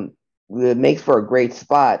 it makes for a great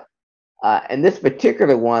spot. And this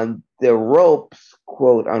particular one, the ropes,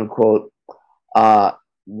 quote unquote,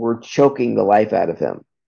 were choking the life out of him.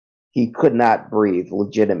 He could not breathe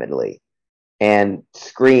legitimately and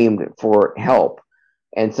screamed for help.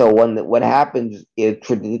 And so what happens is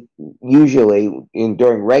usually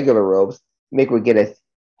during regular ropes, Mick would get his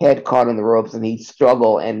head caught in the ropes and he'd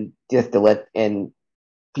struggle and just to let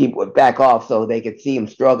people would back off so they could see him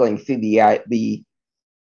struggling, see the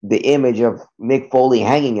image of Mick Foley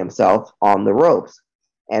hanging himself on the ropes,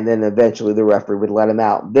 and then eventually the referee would let him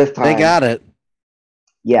out. This time they got it.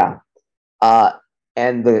 Yeah,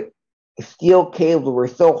 and the steel cables were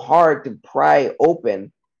so hard to pry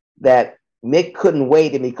open that Mick couldn't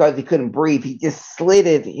wait, and because he couldn't breathe, he just slid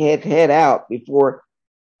his head out before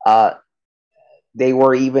they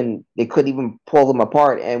couldn't even pull them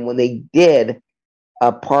apart. And when they did,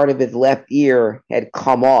 a part of his left ear had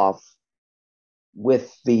come off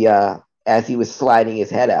with as he was sliding his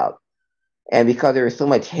head out. And because there was so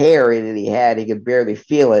much hair in it he could barely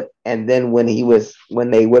feel it. And then when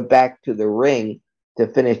they went back to the ring to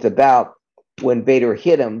finish the bout, when Vader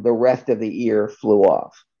hit him, the rest of the ear flew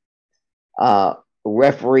off.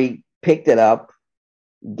 Referee picked it up,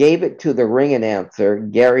 gave it to the ring announcer,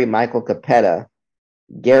 Gary Michael Capetta.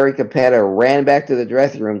 Gary Capetta ran back to the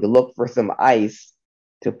dressing room to look for some ice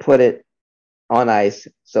to put it on ice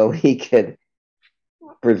so he could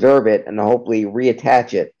preserve it and hopefully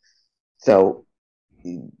reattach it. So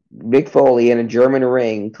Mick Foley in a German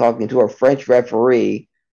ring talking to a French referee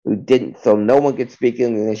who didn't, so no one could speak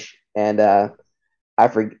English. And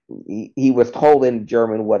he was told in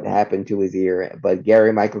German what happened to his ear, but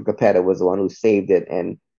Gary Michael Capetta was the one who saved it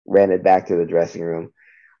and ran it back to the dressing room.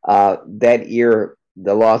 That ear,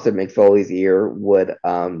 the loss of Mick Foley's ear, would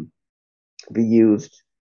be used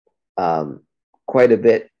quite a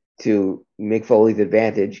bit to Mick Foley's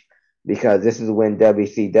advantage, because this is when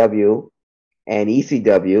WCW and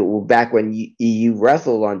ECW, back when you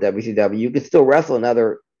wrestled on WCW, you could still wrestle in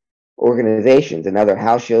other organizations and other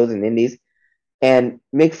house shows and indies. And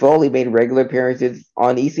Mick Foley made regular appearances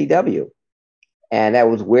on ECW. And that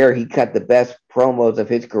was where he cut the best promos of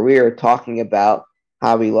his career, talking about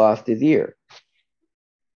how he lost his ear.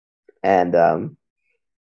 And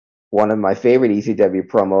one of my favorite ECW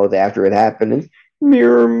promos after it happened is,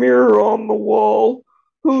 "Mirror, mirror on the wall,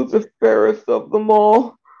 who's the fairest of them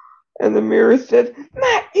all?" And the mirror said,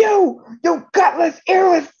 "Not you, you gutless,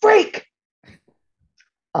 earless freak!"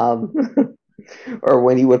 Or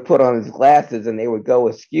when he would put on his glasses and they would go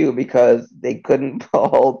askew because they couldn't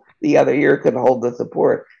hold, the other ear couldn't hold the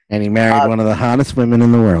support. And he married one of the hottest women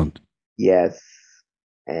in the world. Yes.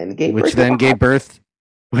 And gave which then gave birth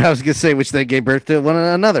to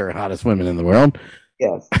another hottest women in the world.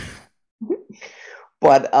 Yes.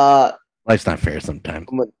 But life's not fair sometimes.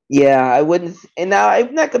 Yeah, I wouldn't. And now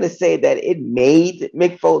I'm not going to say that it made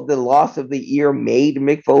Mick Foley, the loss of the ear made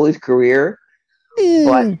Mick Foley's career,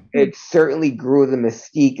 but it certainly grew the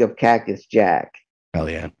mystique of Cactus Jack. Hell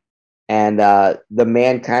yeah. And the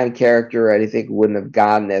Mankind character, I think, wouldn't have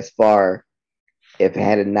gotten as far if it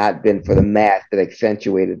had not been for the mask that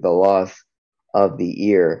accentuated the loss of the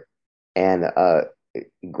ear. And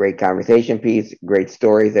great conversation piece, great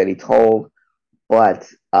stories that he told.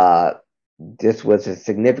 But this was a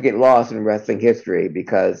significant loss in wrestling history,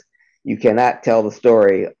 because you cannot tell the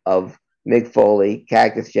story of Mick Foley,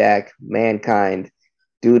 Cactus Jack, Mankind,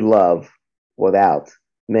 Dude Love without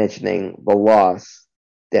mentioning the loss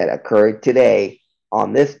that occurred today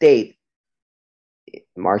on this date,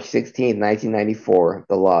 March 16th, 1994,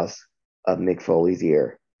 the loss of Mick Foley's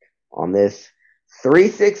ear. On this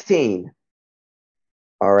 3/16,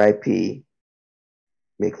 RIP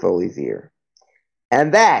Mick Foley's ear.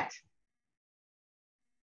 And that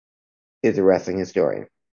is a wrestling historian.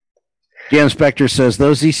 Jam Specter says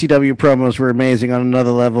those ECW promos were amazing on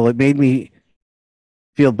another level. It made me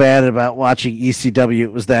feel bad about watching ECW.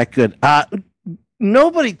 It was that good.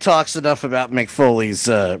 Nobody talks enough about Mick Foley's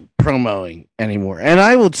promoing anymore. And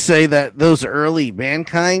I would say that those early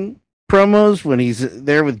Mankind promos when he's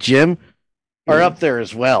there with Jim are up there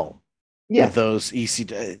as well. Yeah. With those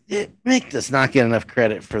ECW. Mick does not get enough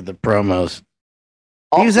credit for the promos.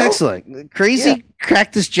 He was excellent. Crazy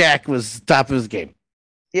Cactus Jack was top of his game.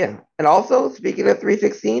 Yeah. And also, speaking of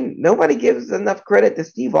 3/16, nobody gives enough credit to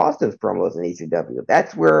Steve Austin's promos in ECW.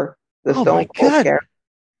 That's where the Stone Cold character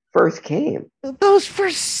first came. Those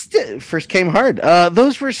first came hard.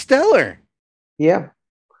 Those were stellar. Yeah.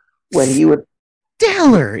 When he would...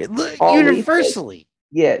 Stellar. Universally.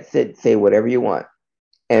 Said, say whatever you want.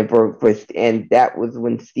 And and that was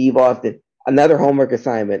when Steve Austin, another homework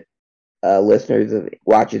assignment, listeners of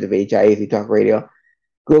watchers of HIAC Talk Radio,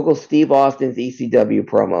 Google Steve Austin's ECW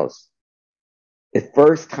promos. The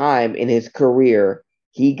first time in his career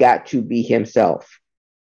he got to be himself.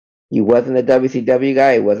 He wasn't a WCW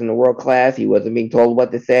guy. He wasn't a world class. He wasn't being told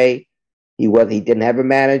what to say. He didn't have a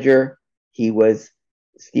manager. He was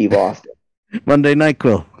Steve Austin. Monday Night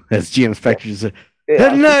Quill, as GM Spectre said.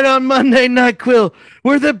 Tonight on Monday Night Quill,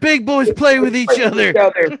 where the big boys play with each other.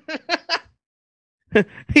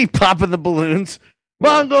 He popping the balloons.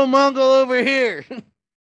 Mongo over here.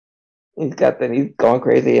 He's going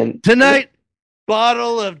crazy. And tonight,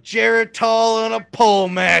 bottle of Geritol on a pole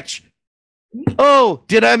match. Oh,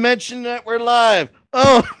 did I mention that we're live?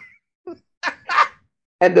 Oh.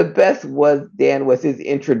 And the best was his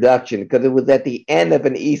introduction, because it was at the end of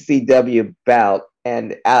an ECW bout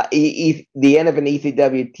and the end of an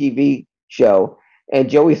ECW TV show. And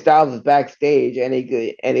Joey Styles is backstage, and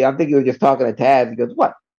I think he was just talking to Taz. He goes,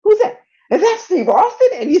 "What? Who's that? Is that Steve Austin?"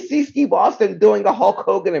 And you see Steve Austin doing a Hulk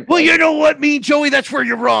Hogan impression. Well, you know what, Joey? That's where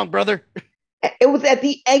you're wrong, brother. It was at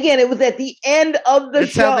the end of the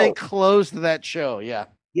That's show. how they closed that show. Yeah.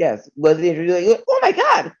 Yes, was the introduction. Oh my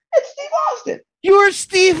God, that's Steve Austin. You're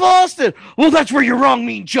Steve Austin. Well, that's where you're wrong,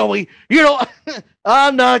 Mean Joey. You know,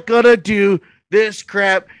 I'm not gonna do this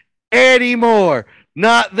crap anymore.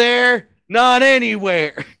 Not there, not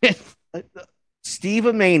anywhere.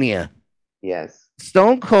 Steve-a-mania. Yes.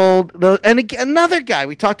 Stone Cold. And again, another guy.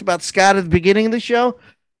 We talked about Scott at the beginning of the show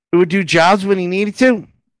who would do jobs when he needed to.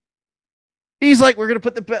 He's like, we're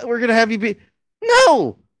gonna have you be.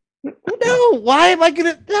 No. Why am I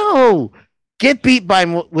gonna? No. Get beat by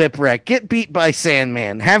Whipwreck. Get beat by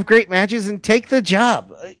Sandman. Have great matches and take the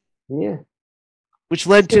job. Yeah. Which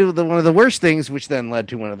led to one of the worst things, which then led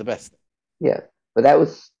to one of the best. Yeah, but that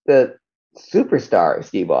was the superstar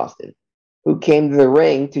Steve Austin, who came to the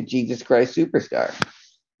ring to Jesus Christ Superstar.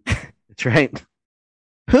 That's right.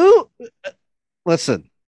 Who?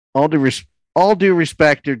 Listen, all due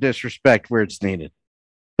respect or disrespect where it's needed.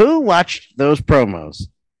 Who watched those promos,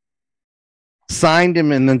 signed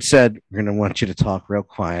him, and then said, "We're going to want you to talk real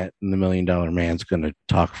quiet, and the $1 Million Man's going to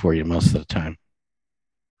talk for you most of the time"?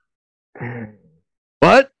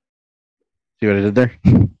 What? See what I did there?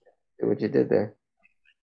 See what you did there.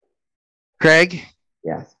 Craig?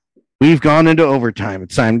 Yes. We've gone into overtime.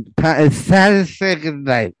 It's time to say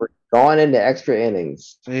goodnight. We're going into extra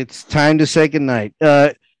innings. It's time to say goodnight.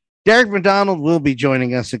 Derek McDonald will be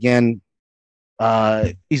joining us again.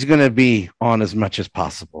 He's going to be on as much as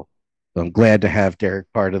possible. So I'm glad to have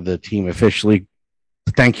Derek part of the team officially.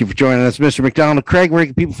 Thank you for joining us, Mr. McDonald. Craig, where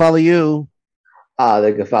can people follow you?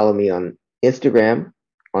 They can follow me on Instagram,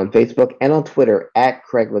 on Facebook, and on Twitter at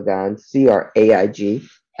Craig Ligons,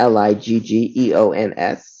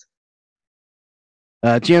 CraigLiggeons.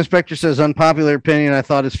 GM Spectre says, unpopular opinion. I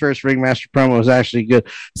thought his first Ringmaster promo was actually good.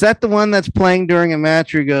 Is that the one that's playing during a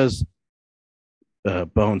match where he goes,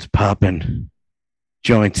 bones popping,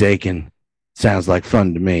 joints aching? Sounds like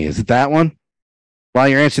fun to me. Is it that one? While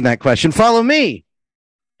you're answering that question, follow me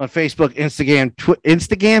on Facebook, Instagram.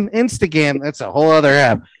 That's a whole other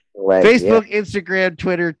app. Facebook, yeah. Instagram,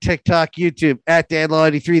 Twitter, TikTok, YouTube at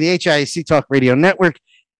DanLaw83. The HIAC Talk Radio Network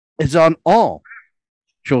is on all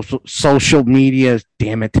social media,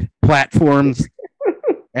 damn it, platforms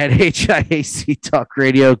at HIAC Talk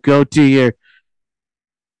Radio. Go to your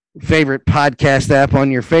favorite podcast app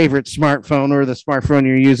on your favorite smartphone or the smartphone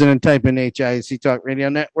you're using and type in HIAC Talk Radio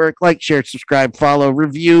Network. Like, share, subscribe, follow,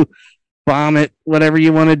 review, bomb it, whatever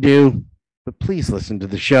you want to do. But please listen to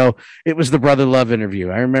the show. It was the Brother Love interview.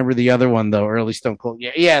 I remember the other one, though, early Stone Cold.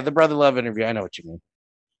 Yeah, the Brother Love interview. I know what you mean.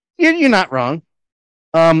 You're not wrong.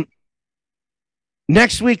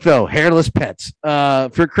 Next week, though, Hairless Pets.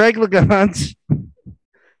 For Craig Ligons,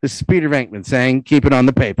 this is Peter Venkman saying, keep it on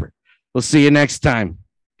the paper. We'll see you next time.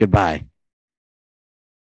 Goodbye.